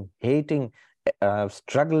 desiring, hating,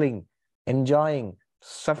 struggling, enjoying,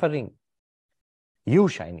 suffering. You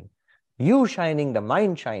shining, the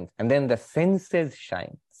mind shines, and then the senses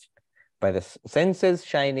shine. By the senses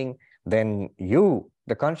shining, then you,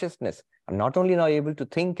 the consciousness, are not only now able to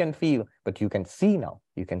think and feel, but you can see now,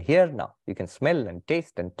 you can hear now, you can smell and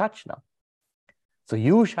taste and touch now. So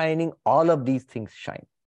you shining, all of these things shine.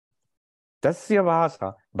 Tasya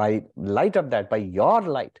vasa, by light of that, by your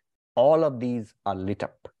light, all of these are lit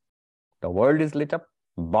up. The world is lit up,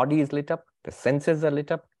 body is lit up, the senses are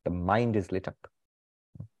lit up, the mind is lit up.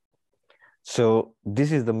 So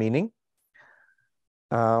this is the meaning.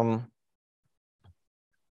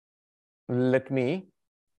 Let me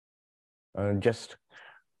just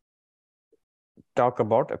talk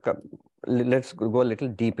about, let's go a little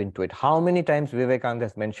deep into it. How many times Vivekananda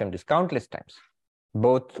has mentioned this? Countless times,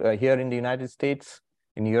 both here in the United States,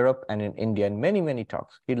 in Europe, and in India, in many, many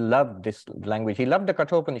talks. He loved this language. He loved the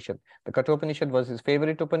Kathopanishad. The Kathopanishad was his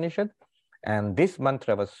favorite Upanishad, and this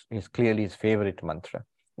mantra was clearly his favorite mantra.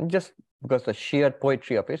 And just because the sheer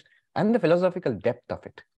poetry of it and the philosophical depth of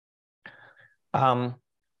it.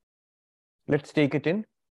 Let's take it in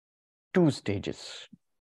 2 stages.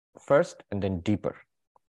 First and then deeper.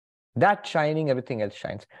 That shining, everything else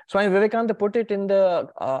shines. Swami Vivekananda put it in the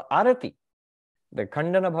Arati, the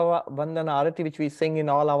Khandana Bhava Vandana Arati, which we sing in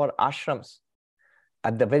all our ashrams.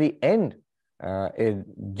 At the very end, is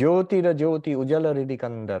Jyotira Jyoti Ujala Riddhi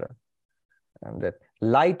Kandara. And that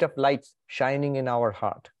light of lights shining in our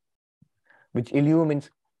heart, which illumines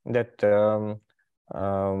that,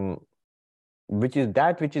 which is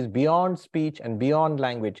that which is beyond speech and beyond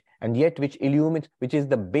language, and yet which illumines, which is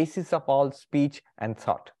the basis of all speech and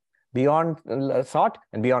thought. Beyond thought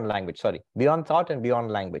and beyond language, sorry. Beyond thought and beyond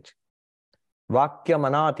language. Vakya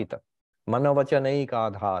manatita,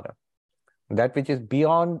 manavachanaika adhara. That which is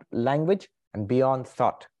beyond language and beyond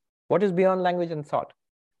thought. What is beyond language and thought?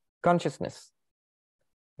 Consciousness.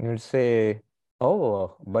 You'll say,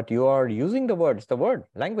 oh, but you are using the words, the word,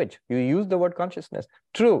 language. You use the word consciousness.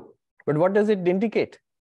 True. But what does it indicate?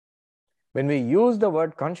 When we use the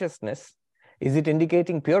word consciousness, is it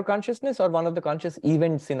indicating pure consciousness or one of the conscious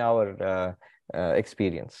events in our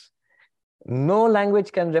experience? No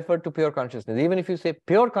language can refer to pure consciousness. Even if you say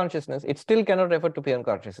pure consciousness, it still cannot refer to pure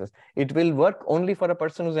consciousness. It will work only for a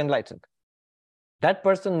person who's enlightened. That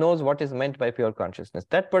person knows what is meant by pure consciousness.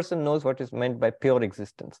 That person knows what is meant by pure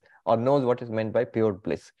existence, or knows what is meant by pure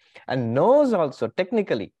bliss. And knows also,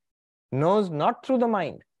 technically, knows not through the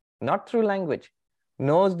mind, not through language,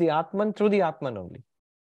 knows the Atman through the Atman only.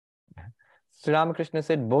 Sri Ramakrishna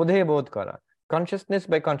said, Bodhe Bodhkara, consciousness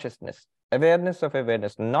by consciousness, awareness of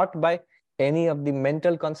awareness, not by any of the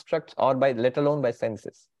mental constructs or by, let alone by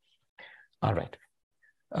senses. All right.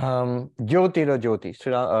 Jyotira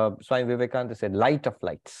Jyoti, Swami Vivekananda said, light of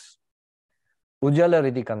lights. Ujala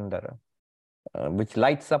Riddhi Kandara, which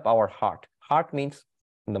lights up our heart. Heart means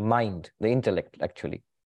the mind, the intellect, actually.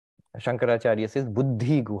 Shankaracharya says,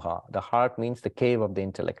 Buddhi Guha. The heart means the cave of the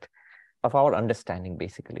intellect, of our understanding,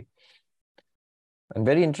 basically. And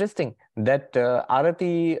very interesting that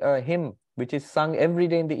Arati hymn, which is sung every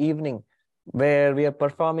day in the evening, where we are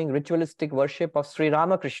performing ritualistic worship of Sri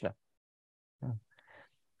Ramakrishna.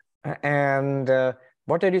 And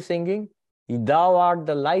what are you singing? Thou art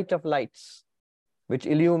the light of lights, which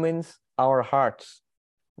illumines our hearts.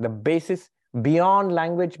 The basis beyond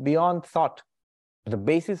language, beyond thought. The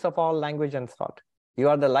basis of all language and thought. You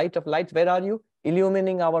are the light of lights. Where are you?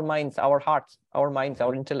 Illumining our minds, our hearts, our minds,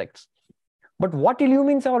 our intellects. But what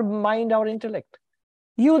illumines our mind, our intellect?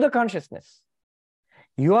 You, the consciousness.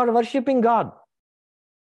 You are worshipping God.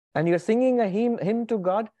 And you're singing a hymn to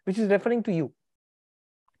God, which is referring to you.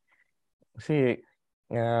 See,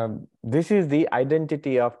 this is the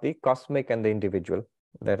identity of the cosmic and the individual.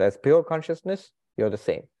 That as pure consciousness, you're the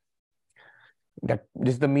same. That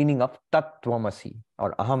is the meaning of Tattvamasi,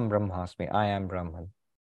 or Aham Brahmasmi, I am Brahman.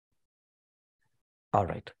 All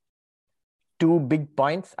right. 2 big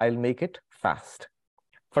points, I'll make it fast.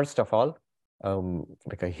 First of all,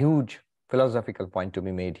 like a huge philosophical point to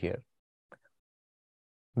be made here.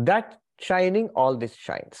 That shining, all this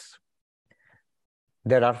shines.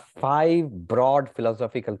 There are 5 broad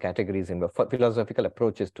philosophical categories in philosophical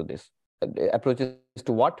approaches to this. Approaches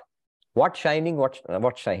to what? What shining,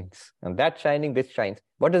 what shines. And that shining, this shines.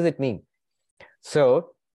 What does it mean?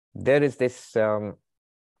 So there is this,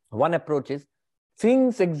 one approach is,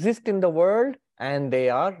 things exist in the world and they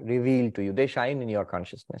are revealed to you. They shine in your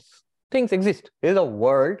consciousness. Things exist. There is a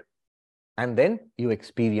world and then you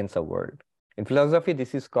experience a world. In philosophy,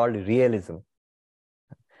 this is called realism.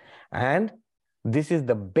 And this is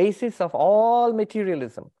the basis of all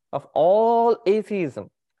materialism, of all atheism,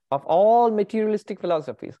 of all materialistic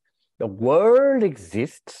philosophies. The world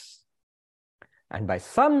exists, and by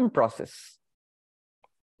some process,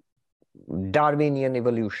 Darwinian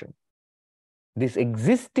evolution, this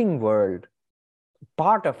existing world,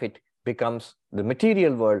 part of it becomes, the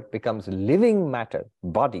material world becomes living matter,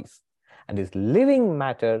 bodies. And this living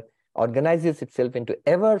matter organizes itself into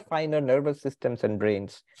ever finer nervous systems and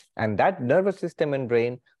brains. And that nervous system and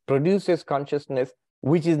brain produces consciousness,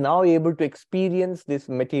 which is now able to experience this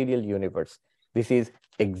material universe. This is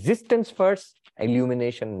existence first,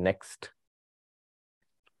 illumination next.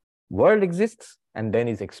 World exists and then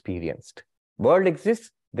is experienced. World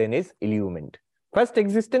exists, then is illumined. First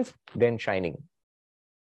existence, then shining.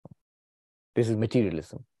 This is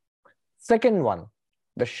materialism. Second one,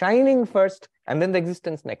 the shining first and then the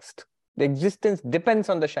existence next. The existence depends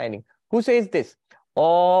on the shining. Who says this?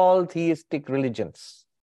 All theistic religions.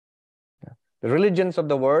 The religions of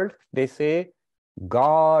the world, they say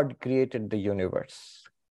God created the universe.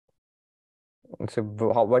 So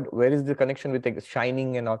where is the connection with the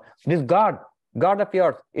shining and all? This God of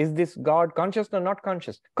yours, is this God conscious or not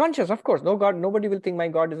conscious? Conscious, of course. No God, nobody will think my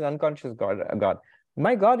God is an unconscious God.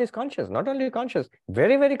 My God is conscious, not only conscious,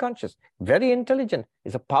 very, very conscious, very intelligent.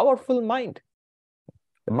 It's a powerful mind,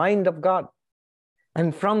 the mind of God.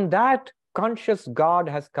 And from that conscious God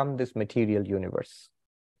has come this material universe.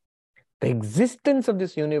 The existence of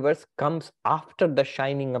this universe comes after the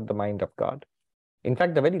shining of the mind of God. In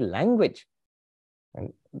fact, the very language,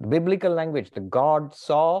 and the biblical language, the God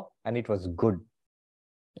saw and it was good.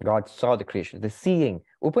 God saw the creation, the seeing.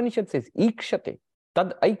 Upanishad says, ikshate,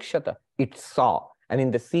 tad aikshata, it saw. And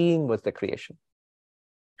in the seeing was the creation.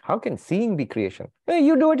 How can seeing be creation?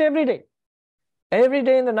 You do it every day. Every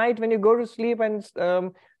day in the night when you go to sleep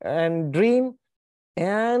and dream.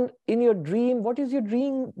 And in your dream, what is your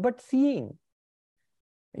dream but seeing?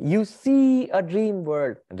 You see a dream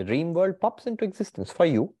world, and the dream world pops into existence for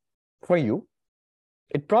you. For you,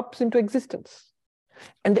 it pops into existence.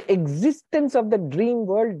 And the existence of the dream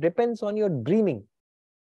world depends on your dreaming.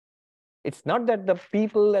 It's not that the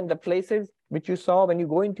people and the places which you saw when you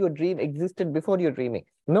go into your dream existed before you're dreaming.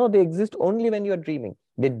 No, they exist only when you're dreaming.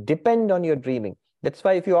 They depend on your dreaming. That's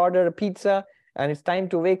why if you order a pizza and it's time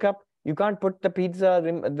to wake up, you can't put the pizza,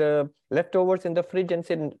 the leftovers in the fridge and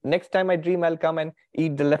say, next time I dream, I'll come and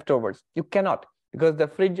eat the leftovers. You cannot, because the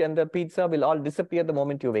fridge and the pizza will all disappear the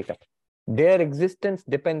moment you wake up. Their existence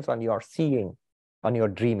depends on your seeing, on your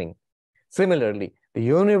dreaming. Similarly, the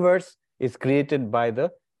universe is created by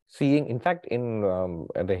the seeing. In fact, in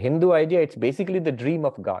the Hindu idea, it's basically the dream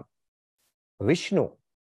of God. Vishnu,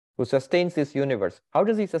 who sustains this universe. How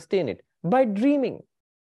does he sustain it? By dreaming.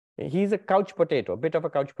 He's a couch potato, a bit of a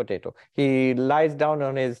couch potato. He lies down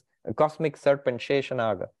on his cosmic serpent,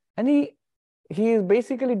 Sheshanaga, and he is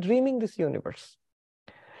basically dreaming this universe.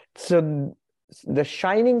 So the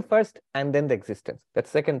shining first and then the existence.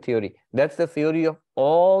 That's second theory. That's the theory of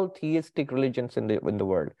all theistic religions in the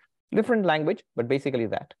world. Different language, but basically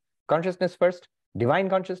that. Consciousness first, divine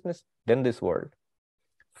consciousness, then this world.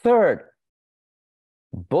 Third,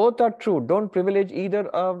 both are true. Don't privilege either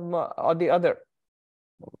or the other.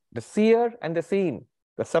 The seer and the seen,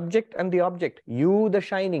 the subject and the object, you the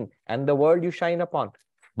shining and the world you shine upon,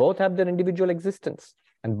 both have their individual existence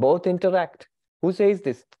and both interact. Who says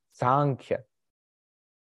this? Sankhya,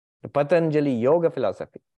 the Patanjali yoga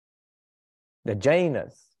philosophy, the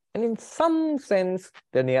Jainas, and in some sense,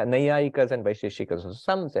 the Nayayikas and Vaisheshikas, in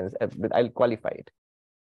some sense, I'll qualify it.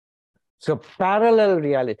 So parallel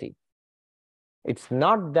reality. It's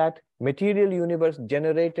not that material universe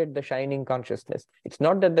generated the shining consciousness. It's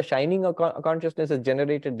not that the shining consciousness has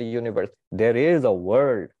generated the universe. There is a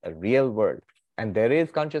world, a real world, and there is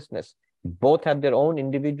consciousness. Both have their own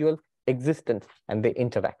individual existence and they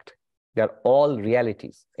interact. They're all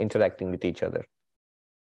realities interacting with each other.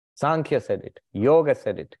 Sankhya said it. Yoga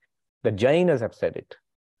said it. The Jainas have said it.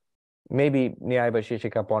 Maybe Nyaya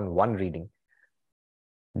Vaisheshika upon one reading.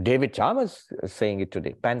 David Chalmers is saying it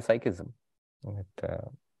today, panpsychism.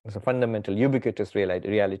 It's a fundamental, ubiquitous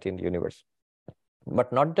reality in the universe.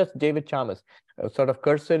 But not just David Chalmers. A sort of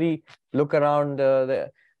cursory look around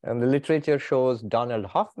the literature shows Donald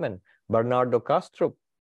Hoffman, Bernardo Kastrup,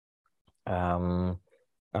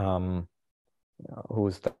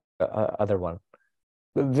 who's the other one?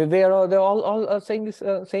 They're all saying this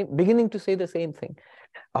beginning to say the same thing.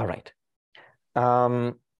 All right.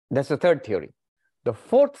 That's the third theory. The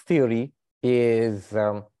fourth theory is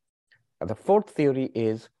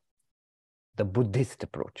the Buddhist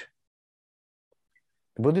approach.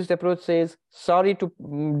 The Buddhist approach says, sorry to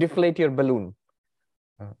deflate your balloon.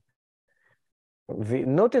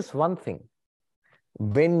 Notice one thing.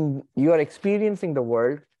 When you are experiencing the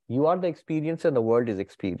world, you are the experiencer and the world is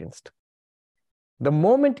experienced. The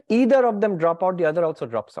moment either of them drop out, the other also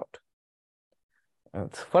drops out.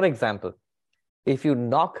 For example, if you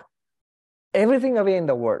knock everything away in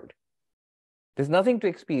the world, there's nothing to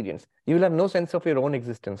experience. You will have no sense of your own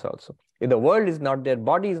existence also. If the world is not there,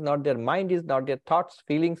 body is not there, mind is not there, thoughts,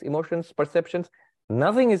 feelings, emotions, perceptions,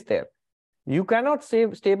 nothing is there. You cannot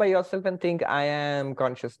stay by yourself and think, I am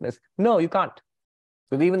consciousness. No, you can't.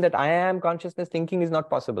 So even that I am consciousness thinking is not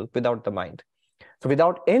possible without the mind. So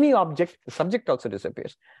without any object, the subject also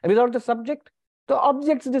disappears. And without the subject, the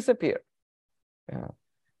objects disappear. Yeah.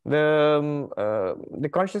 The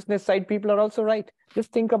consciousness side people are also right.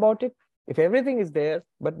 Just think about it. If everything is there,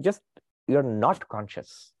 but just you're not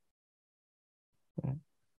conscious.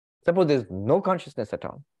 Suppose there's no consciousness at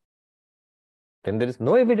all. Then there is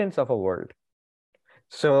no evidence of a world.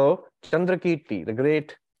 So Chandrakirti, the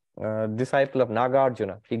great disciple of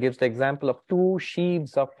Nagarjuna, he gives the example of two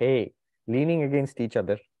sheaves of hay leaning against each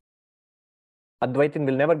other. Advaitin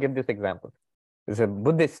will never give this example. There's a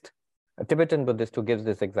Buddhist, a Tibetan Buddhist who gives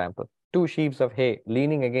this example. Two sheaves of hay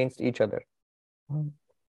leaning against each other.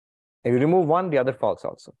 If you remove one, the other falls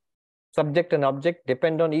also. Subject and object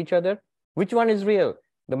depend on each other. Which one is real?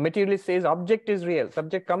 The materialist says object is real.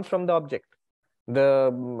 Subject comes from the object.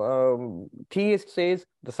 The theist says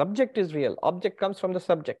the subject is real. Object comes from the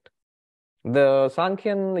subject. The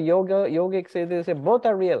Sankhyan yogic says they say both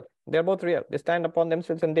are real. They're both real. They stand upon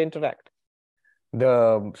themselves and they interact.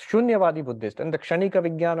 The Shunyavadi Buddhist and the Kshanika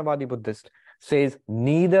Vijnanavadi Buddhist says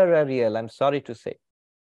neither are real. I'm sorry to say.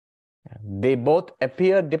 They both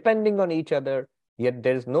appear depending on each other, yet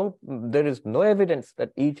there is no evidence that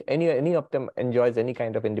any of them enjoys any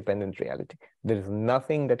kind of independent reality. There is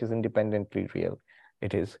nothing that is independently real.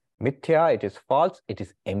 It is mithya, it is false, it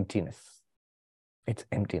is emptiness. It's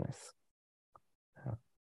emptiness.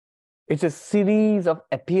 It's a series of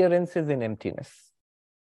appearances in emptiness.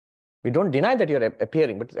 We don't deny that you're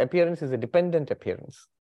appearing, but appearance is a dependent appearance.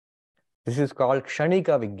 This is called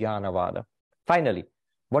Kshanika Vijnanavada. Finally,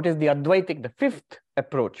 what is the Advaitic, the fifth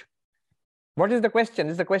approach? What is the question?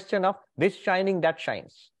 It's the question of this shining, that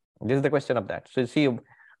shines. This is the question of that. So you see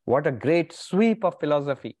what a great sweep of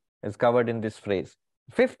philosophy is covered in this phrase.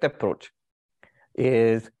 Fifth approach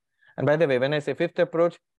is, and by the way, when I say fifth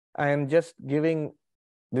approach, I am just giving,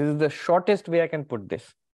 this is the shortest way I can put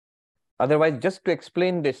this. Otherwise, just to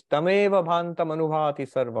explain this, tameva bhantam anubhati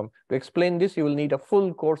sarvam, to explain this, you will need a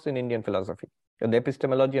full course in Indian philosophy, the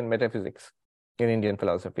epistemology and metaphysics in Indian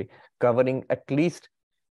philosophy, covering at least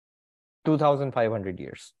 2,500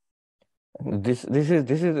 years. This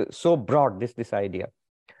is so broad, this idea.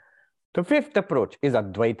 The fifth approach is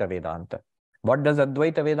Advaita Vedanta. What does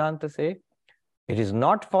Advaita Vedanta say? It is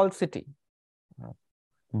not falsity.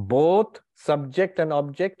 Both subject and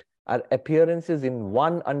object are appearances in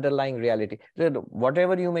one underlying reality.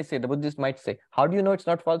 Whatever you may say, the Buddhist might say, how do you know it's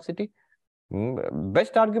not falsity?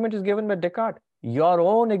 Best argument is given by Descartes. Your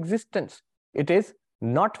own existence, it is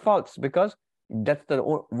not false, because that's the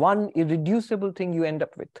one irreducible thing you end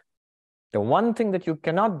up with. The one thing that you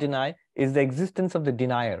cannot deny is the existence of the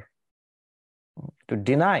denier. To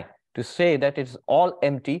deny, to say that it's all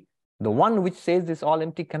empty, the one which says it's all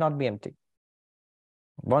empty cannot be empty.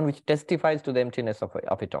 One which testifies to the emptiness of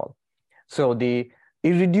it all. So the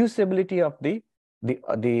irreducibility of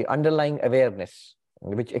the underlying awareness,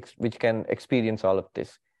 which can experience all of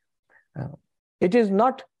this. It is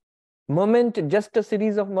not just a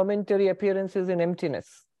series of momentary appearances in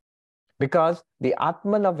emptiness, because the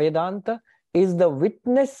Atman of Vedanta is the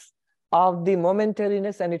witness of the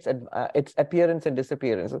momentariness and its appearance and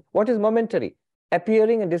disappearance. What is momentary?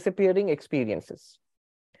 Appearing and disappearing experiences.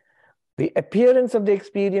 The appearance of the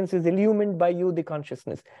experience is illumined by you, the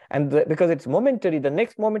consciousness. And because it's momentary, the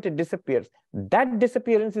next moment it disappears. That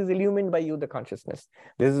disappearance is illumined by you, the consciousness.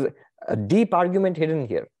 This is a deep argument hidden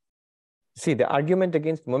here. See, the argument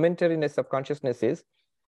against momentariness of consciousness is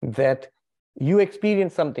that you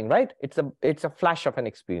experience something, right? It's a flash of an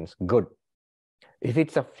experience. Good. If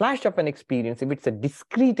it's a flash of an experience, if it's a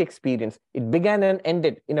discrete experience, it began and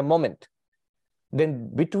ended in a moment,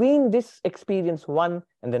 then between this experience one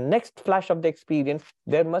and the next flash of the experience,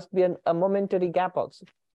 there must be a momentary gap also.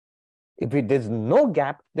 If there's no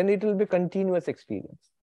gap, then it will be continuous experience.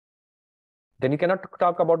 Then you cannot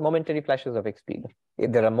talk about momentary flashes of experience.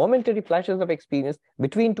 If there are momentary flashes of experience,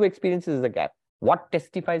 between two experiences is a gap. What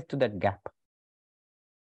testifies to that gap?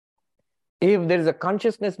 If there is a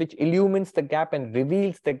consciousness which illumines the gap and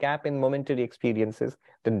reveals the gap in momentary experiences,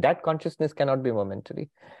 then that consciousness cannot be momentary.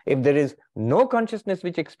 If there is no consciousness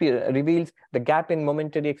which reveals the gap in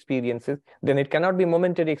momentary experiences, then it cannot be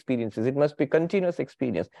momentary experiences. It must be continuous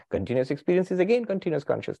experience. Continuous experience is again continuous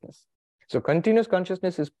consciousness. So continuous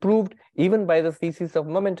consciousness is proved even by the thesis of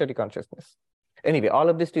momentary consciousness. Anyway, all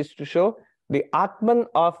of this is to show the Atman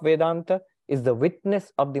of Vedanta is the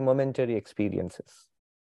witness of the momentary experiences.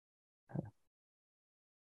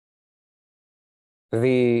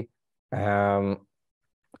 It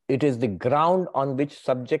is the ground on which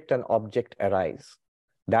subject and object arise.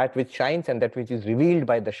 That which shines and that which is revealed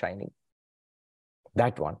by the shining.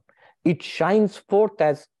 That one. It shines forth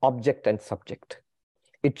as object and subject.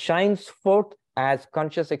 It shines forth as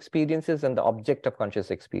conscious experiences and the object of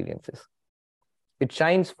conscious experiences. It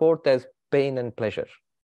shines forth as pain and pleasure.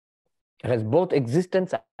 It has both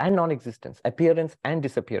existence and non-existence, appearance and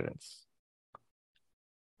disappearance.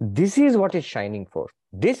 This is what is shining forth.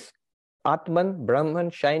 This Atman, Brahman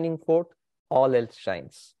shining forth, all else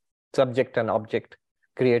shines. Subject and object,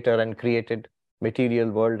 creator and created, material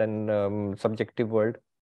world and subjective world.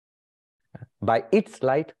 By its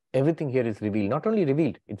light, everything here is revealed. Not only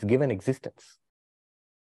revealed, it's given existence.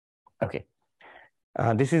 Okay.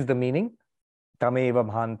 This is the meaning. Tameva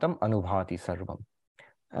bhantam anubhati sarvam.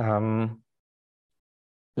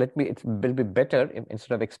 It will be better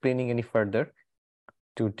instead of explaining any further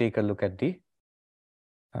to take a look at the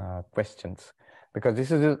questions, because this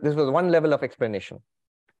was one level of explanation.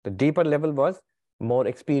 The deeper level was more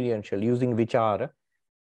experiential, using vichara.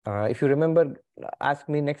 If you remember, ask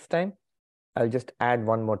me next time. I'll just add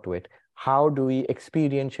one more to it. How do we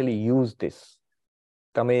experientially use this?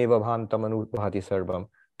 Tameva bhantam anubhati sarvam,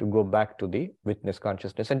 to go back to the witness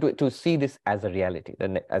consciousness and to see this as a reality,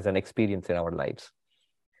 as an experience in our lives.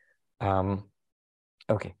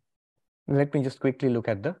 Okay, let me just quickly look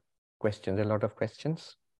at the questions. A lot of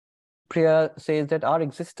questions. Priya says that our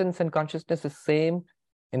existence and consciousness is same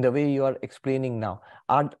in the way you are explaining now.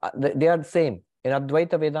 They are the same. In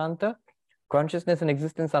Advaita Vedanta, consciousness and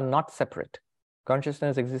existence are not separate.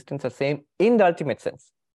 Consciousness and existence are same in the ultimate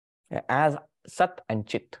sense, as Sat and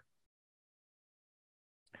Chit.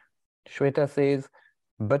 Shweta says,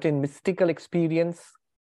 but in mystical experience,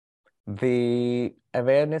 the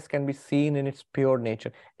awareness can be seen in its pure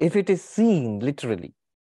nature. If it is seen literally,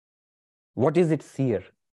 what is its seer?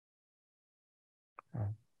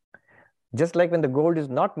 Just like when the gold is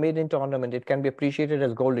not made into ornament, it can be appreciated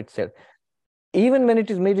as gold itself. Even when it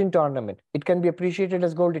is made into ornament, it can be appreciated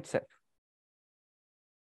as gold itself.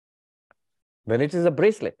 When it is a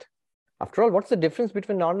bracelet, after all, what's the difference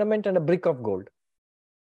between an ornament and a brick of gold?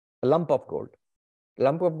 A lump of gold. A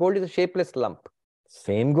lump of gold is a shapeless lump.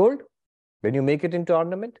 Same gold, when you make it into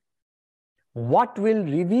ornament, what will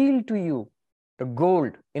reveal to you the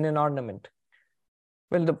gold in an ornament?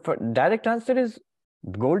 Well, the direct answer is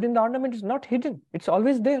gold in the ornament is not hidden. It's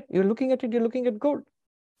always there. You're looking at it, you're looking at gold.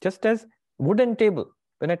 Just as wooden table.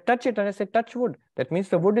 When I touch it and I say touch wood, that means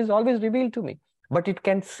the wood is always revealed to me. But it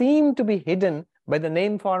can seem to be hidden by the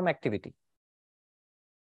name form activity.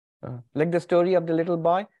 Like the story of the little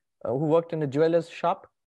boy who worked in a jeweler's shop.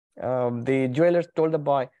 The jeweler told the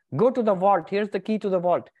boy, go to the vault, here's the key to the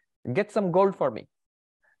vault, get some gold for me.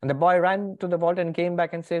 And the boy ran to the vault and came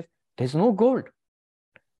back and says, there's no gold.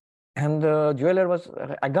 And the jeweler was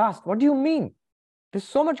aghast. What do you mean? There's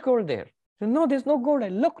so much gold there. He said, no, there's no gold. I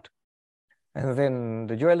looked. And then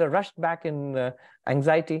the jeweler rushed back in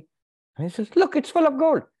anxiety. And he says, look, it's full of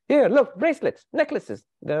gold. Here, look, bracelets, necklaces,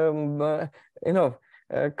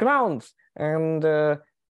 crowns and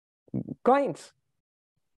coins.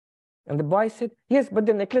 And the boy said, yes, but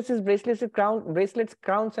the necklaces, bracelets,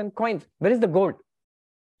 crowns, and coins. Where is the gold?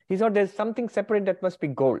 He thought there's something separate that must be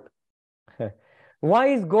gold. Why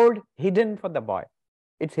is gold hidden for the boy?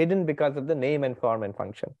 It's hidden because of the name and form and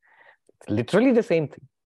function. It's literally the same thing.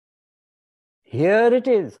 Here it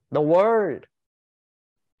is, the world.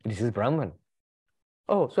 This is Brahman.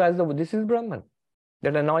 Oh, so this is Brahman.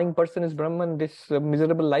 That annoying person is Brahman. This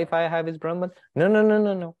miserable life I have is Brahman.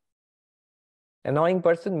 No. Annoying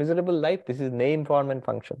person, miserable life, this is name, form, and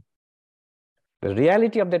function. The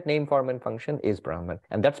reality of that name, form, and function is Brahman.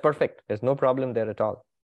 And that's perfect. There's no problem there at all.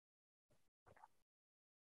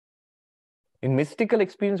 In mystical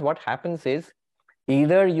experience, what happens is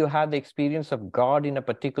either you have the experience of God in a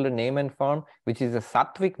particular name and form, which is a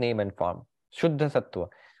sattvic name and form, Shuddha Sattva,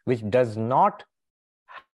 which does not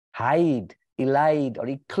hide, elide, or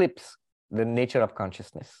eclipse the nature of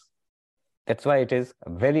consciousness. That's why it is a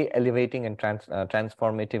very elevating and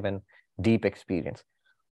transformative and deep experience.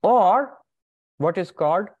 Or what is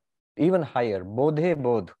called even higher, Bodhe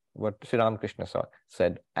Bodh, what Sri Ramakrishna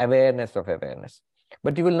said, awareness of awareness.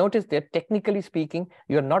 But you will notice that technically speaking,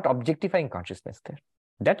 you are not objectifying consciousness there.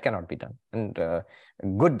 That cannot be done. And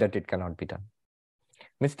good that it cannot be done.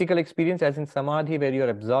 Mystical experience as in Samadhi, where you are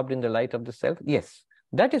absorbed in the light of the self, yes,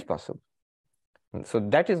 that is possible. So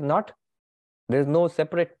that is not, there is no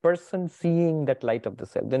separate person seeing that light of the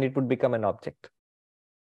self. Then it would become an object.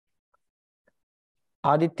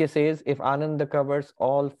 Aditya says, if Ananda covers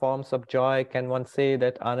all forms of joy, can one say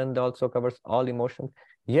that Ananda also covers all emotions?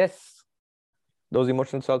 Yes, those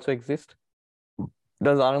emotions also exist.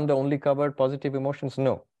 Does Ananda only cover positive emotions?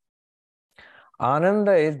 No.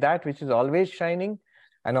 Ananda is that which is always shining,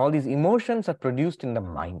 and all these emotions are produced in the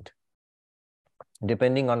mind.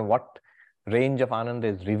 Depending on what range of Ananda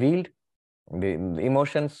is revealed, the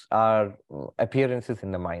emotions are appearances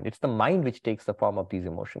in the mind. It's the mind which takes the form of these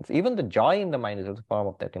emotions. Even the joy in the mind is the form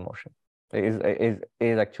of that emotion.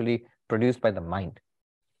 Is actually produced by the mind.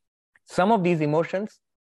 Some of these emotions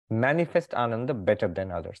manifest Ananda better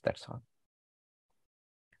than others, that's all.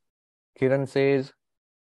 Kiran says,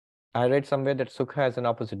 I read somewhere that Sukha has an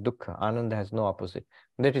opposite, Dukkha. Ananda has no opposite.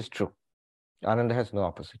 That is true. Ananda has no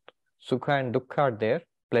opposite. Sukha and Dukkha are there,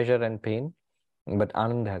 pleasure and pain, but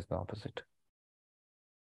Ananda has no opposite.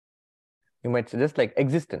 You might say, just like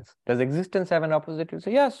existence. Does existence have an opposite? You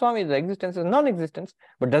say, yeah, Swami, the existence is non-existence.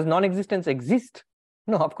 But does non-existence exist?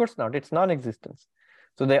 No, of course not. It's non-existence.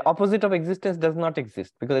 So the opposite of existence does not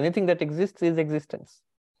exist, because anything that exists is existence.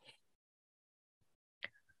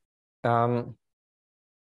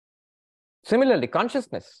 Similarly,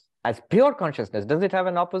 consciousness, as pure consciousness, does it have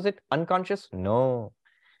an opposite? Unconscious? No.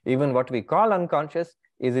 Even what we call unconscious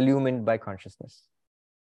is illumined by consciousness.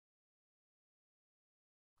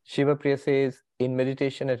 Shiva Priya says, in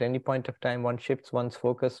meditation at any point of time, one shifts one's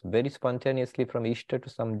focus very spontaneously from Ishta to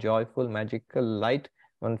some joyful, magical light.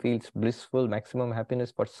 One feels blissful, maximum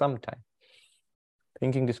happiness for some time.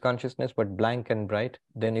 Thinking this consciousness, but blank and bright,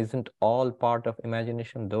 then isn't all part of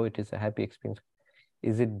imagination, though it is a happy experience.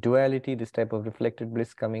 Is it duality, this type of reflected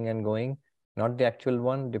bliss coming and going, not the actual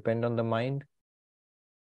one, depend on the mind?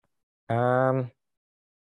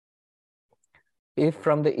 If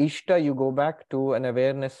from the Ishta you go back to an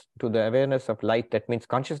awareness, to the awareness of light, that means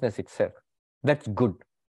consciousness itself. That's good.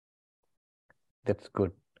 That's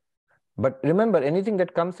good. But remember, anything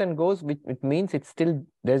that comes and goes, it means it's still,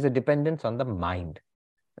 there's a dependence on the mind.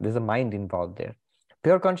 There's a mind involved there.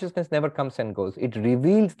 Pure consciousness never comes and goes. It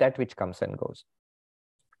reveals that which comes and goes.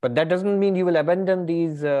 But that doesn't mean you will abandon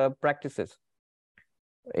these practices.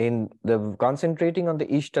 In the concentrating on the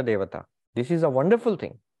Ishta Devata, this is a wonderful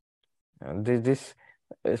thing. This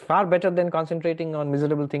is far better than concentrating on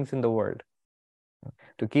miserable things in the world.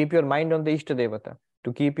 To keep your mind on the Ishta Devata,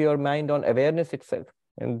 to keep your mind on awareness itself.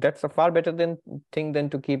 And that's a far better thing than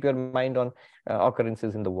to keep your mind on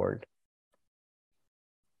occurrences in the world.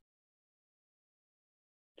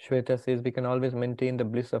 Shweta says, we can always maintain the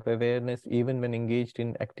bliss of awareness even when engaged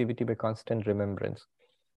in activity by constant remembrance.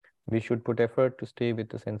 We should put effort to stay with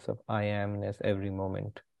the sense of I amness every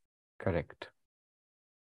moment. Correct.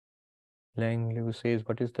 Lang Liu says,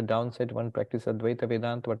 what is the downside one practice Advaita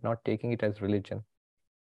Vedanta but not taking it as religion?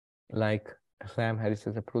 Like Sam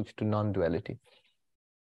Harris's approach to non-duality.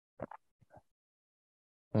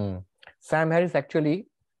 Sam Harris actually,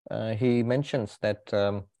 he mentions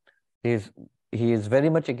that he is very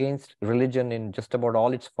much against religion in just about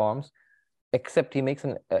all its forms, except he makes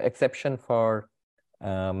an exception for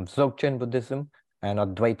Dzogchen Buddhism and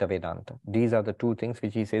Advaita Vedanta. These are the two things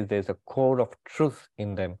which he says there's a core of truth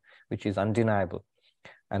in them, which is undeniable.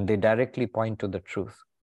 And they directly point to the truth.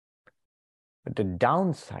 But the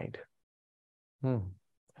downside,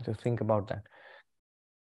 just think about that.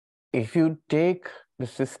 If you take the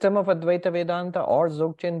system of Advaita Vedanta or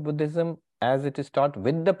Dzogchen Buddhism as it is taught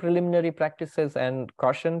with the preliminary practices and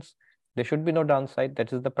cautions, there should be no downside.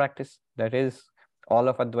 That is the practice. That is all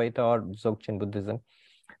of Advaita or Dzogchen Buddhism.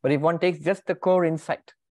 But if one takes just the core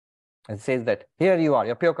insight and says that here you are,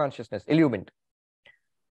 your pure consciousness, illumined,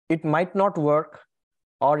 it might not work,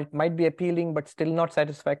 or it might be appealing but still not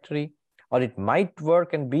satisfactory, or it might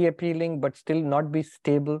work and be appealing but still not be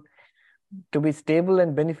stable. To be stable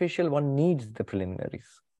and beneficial, one needs the preliminaries.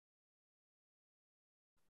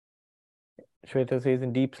 Shweta says,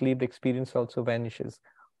 in deep sleep, the experience also vanishes.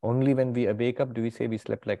 Only when we wake up do we say we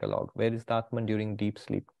slept like a log. Where is the Atman during deep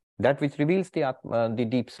sleep? That which reveals the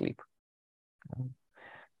deep sleep.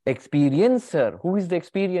 Experiencer, who is the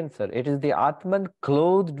experiencer? It is the Atman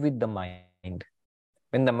clothed with the mind.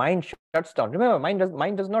 When the mind shuts down, remember,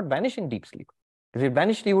 mind does not vanish in deep sleep. If it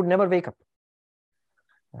vanished, you would never wake up.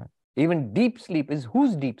 Even deep sleep is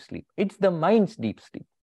whose deep sleep? It's the mind's deep sleep.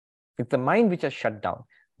 It's the mind which has shut down.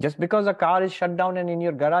 Just because a car is shut down and in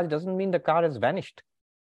your garage doesn't mean the car has vanished.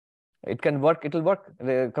 It can work, it'll work.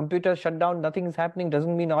 The computer shut down, nothing is happening,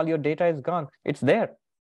 doesn't mean all your data is gone. It's there,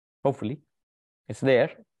 hopefully. It's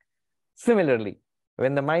there. Similarly,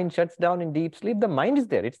 when the mind shuts down in deep sleep, the mind is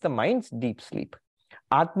there. It's the mind's deep sleep.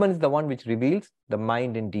 Atman is the one which reveals the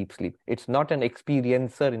mind in deep sleep. It's not an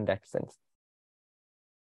experiencer in that sense.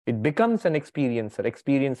 It becomes an experiencer,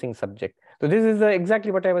 experiencing subject. So this is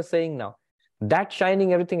exactly what I was saying now. That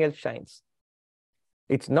shining, everything else shines.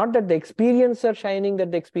 It's not that the experiencer shining,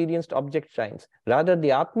 that the experienced object shines. Rather,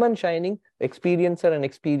 the Atman shining, experiencer and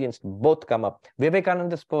experienced both come up.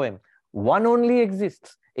 Vivekananda's poem, one only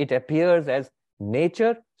exists. It appears as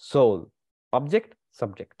nature, soul, object,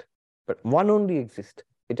 subject. But one only exists.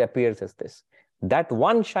 It appears as this. That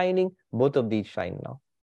one shining, both of these shine now.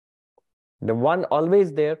 The one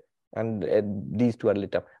always there, and these two are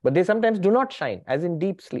lit up. But they sometimes do not shine, as in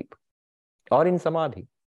deep sleep or in samadhi.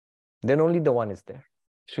 Then only the one is there.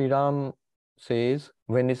 Sri Ram says,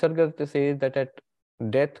 when Nisargadatta says that at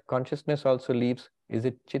death, consciousness also leaves, is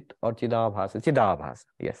it Chit or Chidabhasa? Chidabhasa,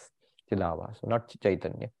 yes, Chidabhasa, not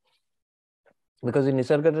Chaitanya. Because in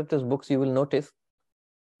Nisargadatta's books, you will notice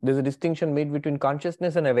there's a distinction made between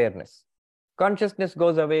consciousness and awareness. Consciousness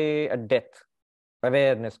goes away at death.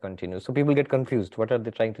 Awareness continues. So people get confused. What are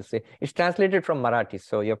they trying to say? It's translated from Marathi,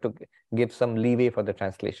 so you have to give some leeway for the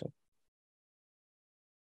translation.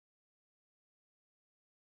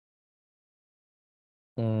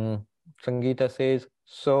 Sangeeta says,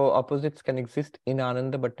 so opposites can exist in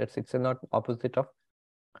Ananda, but it's not opposite of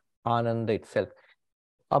Ananda itself.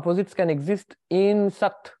 Opposites can exist in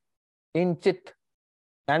Sat, in Chit,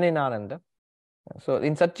 and in Ananda. So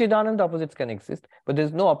in Satchidananda, opposites can exist, but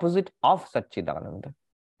there's no opposite of Satchidananda.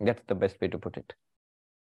 That's the best way to put it.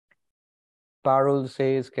 Parul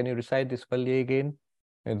says, can you recite this Valli again?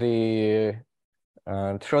 The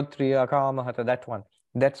Shrotriya Kamahata, that one.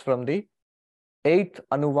 That's from the 8th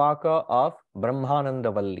Anuvaka of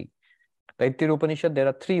Brahmananda Valli. Taittiriya Upanishad, there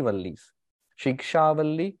are 3 Vallis. Shiksha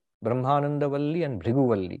Valli, Brahmananda Valli, and Bhrigu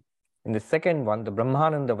Valli. In the second one, the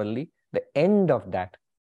Brahmananda Valli, the end of that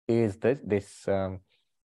is this Ananda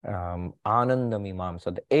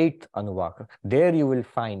Mimamsa, the 8th Anuvaka. There you will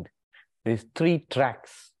find these 3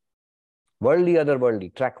 tracks. Worldly,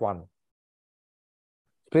 otherworldly, track 1.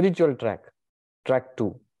 Spiritual track, track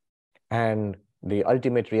 2. And the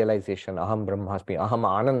ultimate realization, Aham Brahmasmi, Aham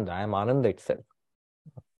Ananda, I am Ananda itself.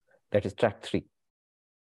 That is track 3.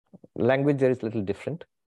 Language there is a little different.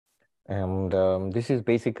 And this is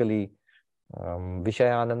basically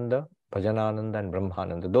Vishayananda, Bhajanananda, and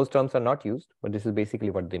Brahmananda. Those terms are not used, but this is basically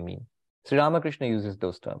what they mean. Sri Ramakrishna uses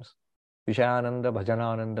those terms. Vishayananda,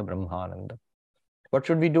 Bhajanananda, Brahmananda. What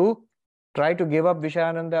should we do? Try to give up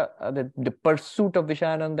Vishayananda, the pursuit of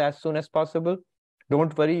Vishayananda as soon as possible.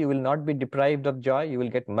 Don't worry, you will not be deprived of joy. You will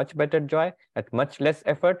get much better joy at much less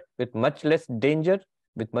effort, with much less danger,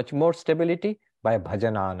 with much more stability by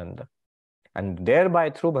Bhajanananda. And thereby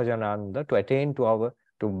through Bhajanananda to attain to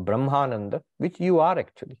Brahmananda, which you are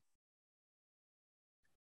actually.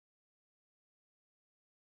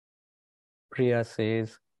 Priya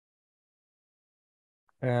says,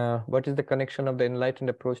 what is the connection of the enlightened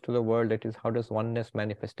approach to the world? That is, how does oneness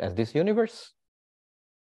manifest as this universe?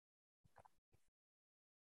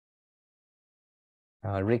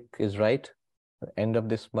 Rick is right. End of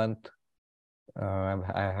this month,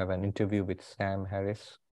 I have an interview with Sam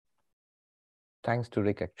Harris. Thanks to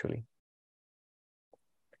Rick, actually.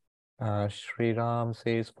 Sri Ram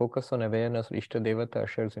says, focus on awareness, Ishta Devata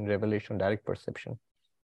ushers in revelation, direct perception.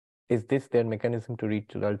 Is this their mechanism to reach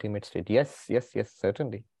the ultimate state? Yes,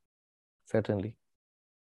 certainly. Certainly.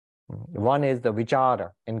 One is the vichara,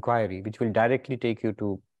 inquiry, which will directly take you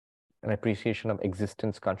to an appreciation of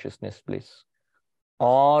existence, consciousness, bliss.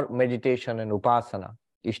 Or meditation and upasana,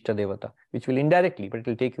 Ishta Devata, which will indirectly, but it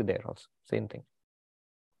will take you there also. Same thing.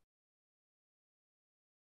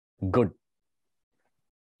 Good.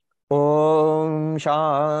 Om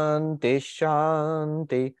Shanti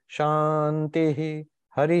Shanti Shanti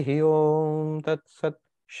Harihi Om Tat Sat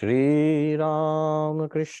Shri Ram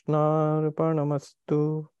Krishna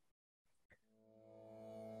Arpanamastu.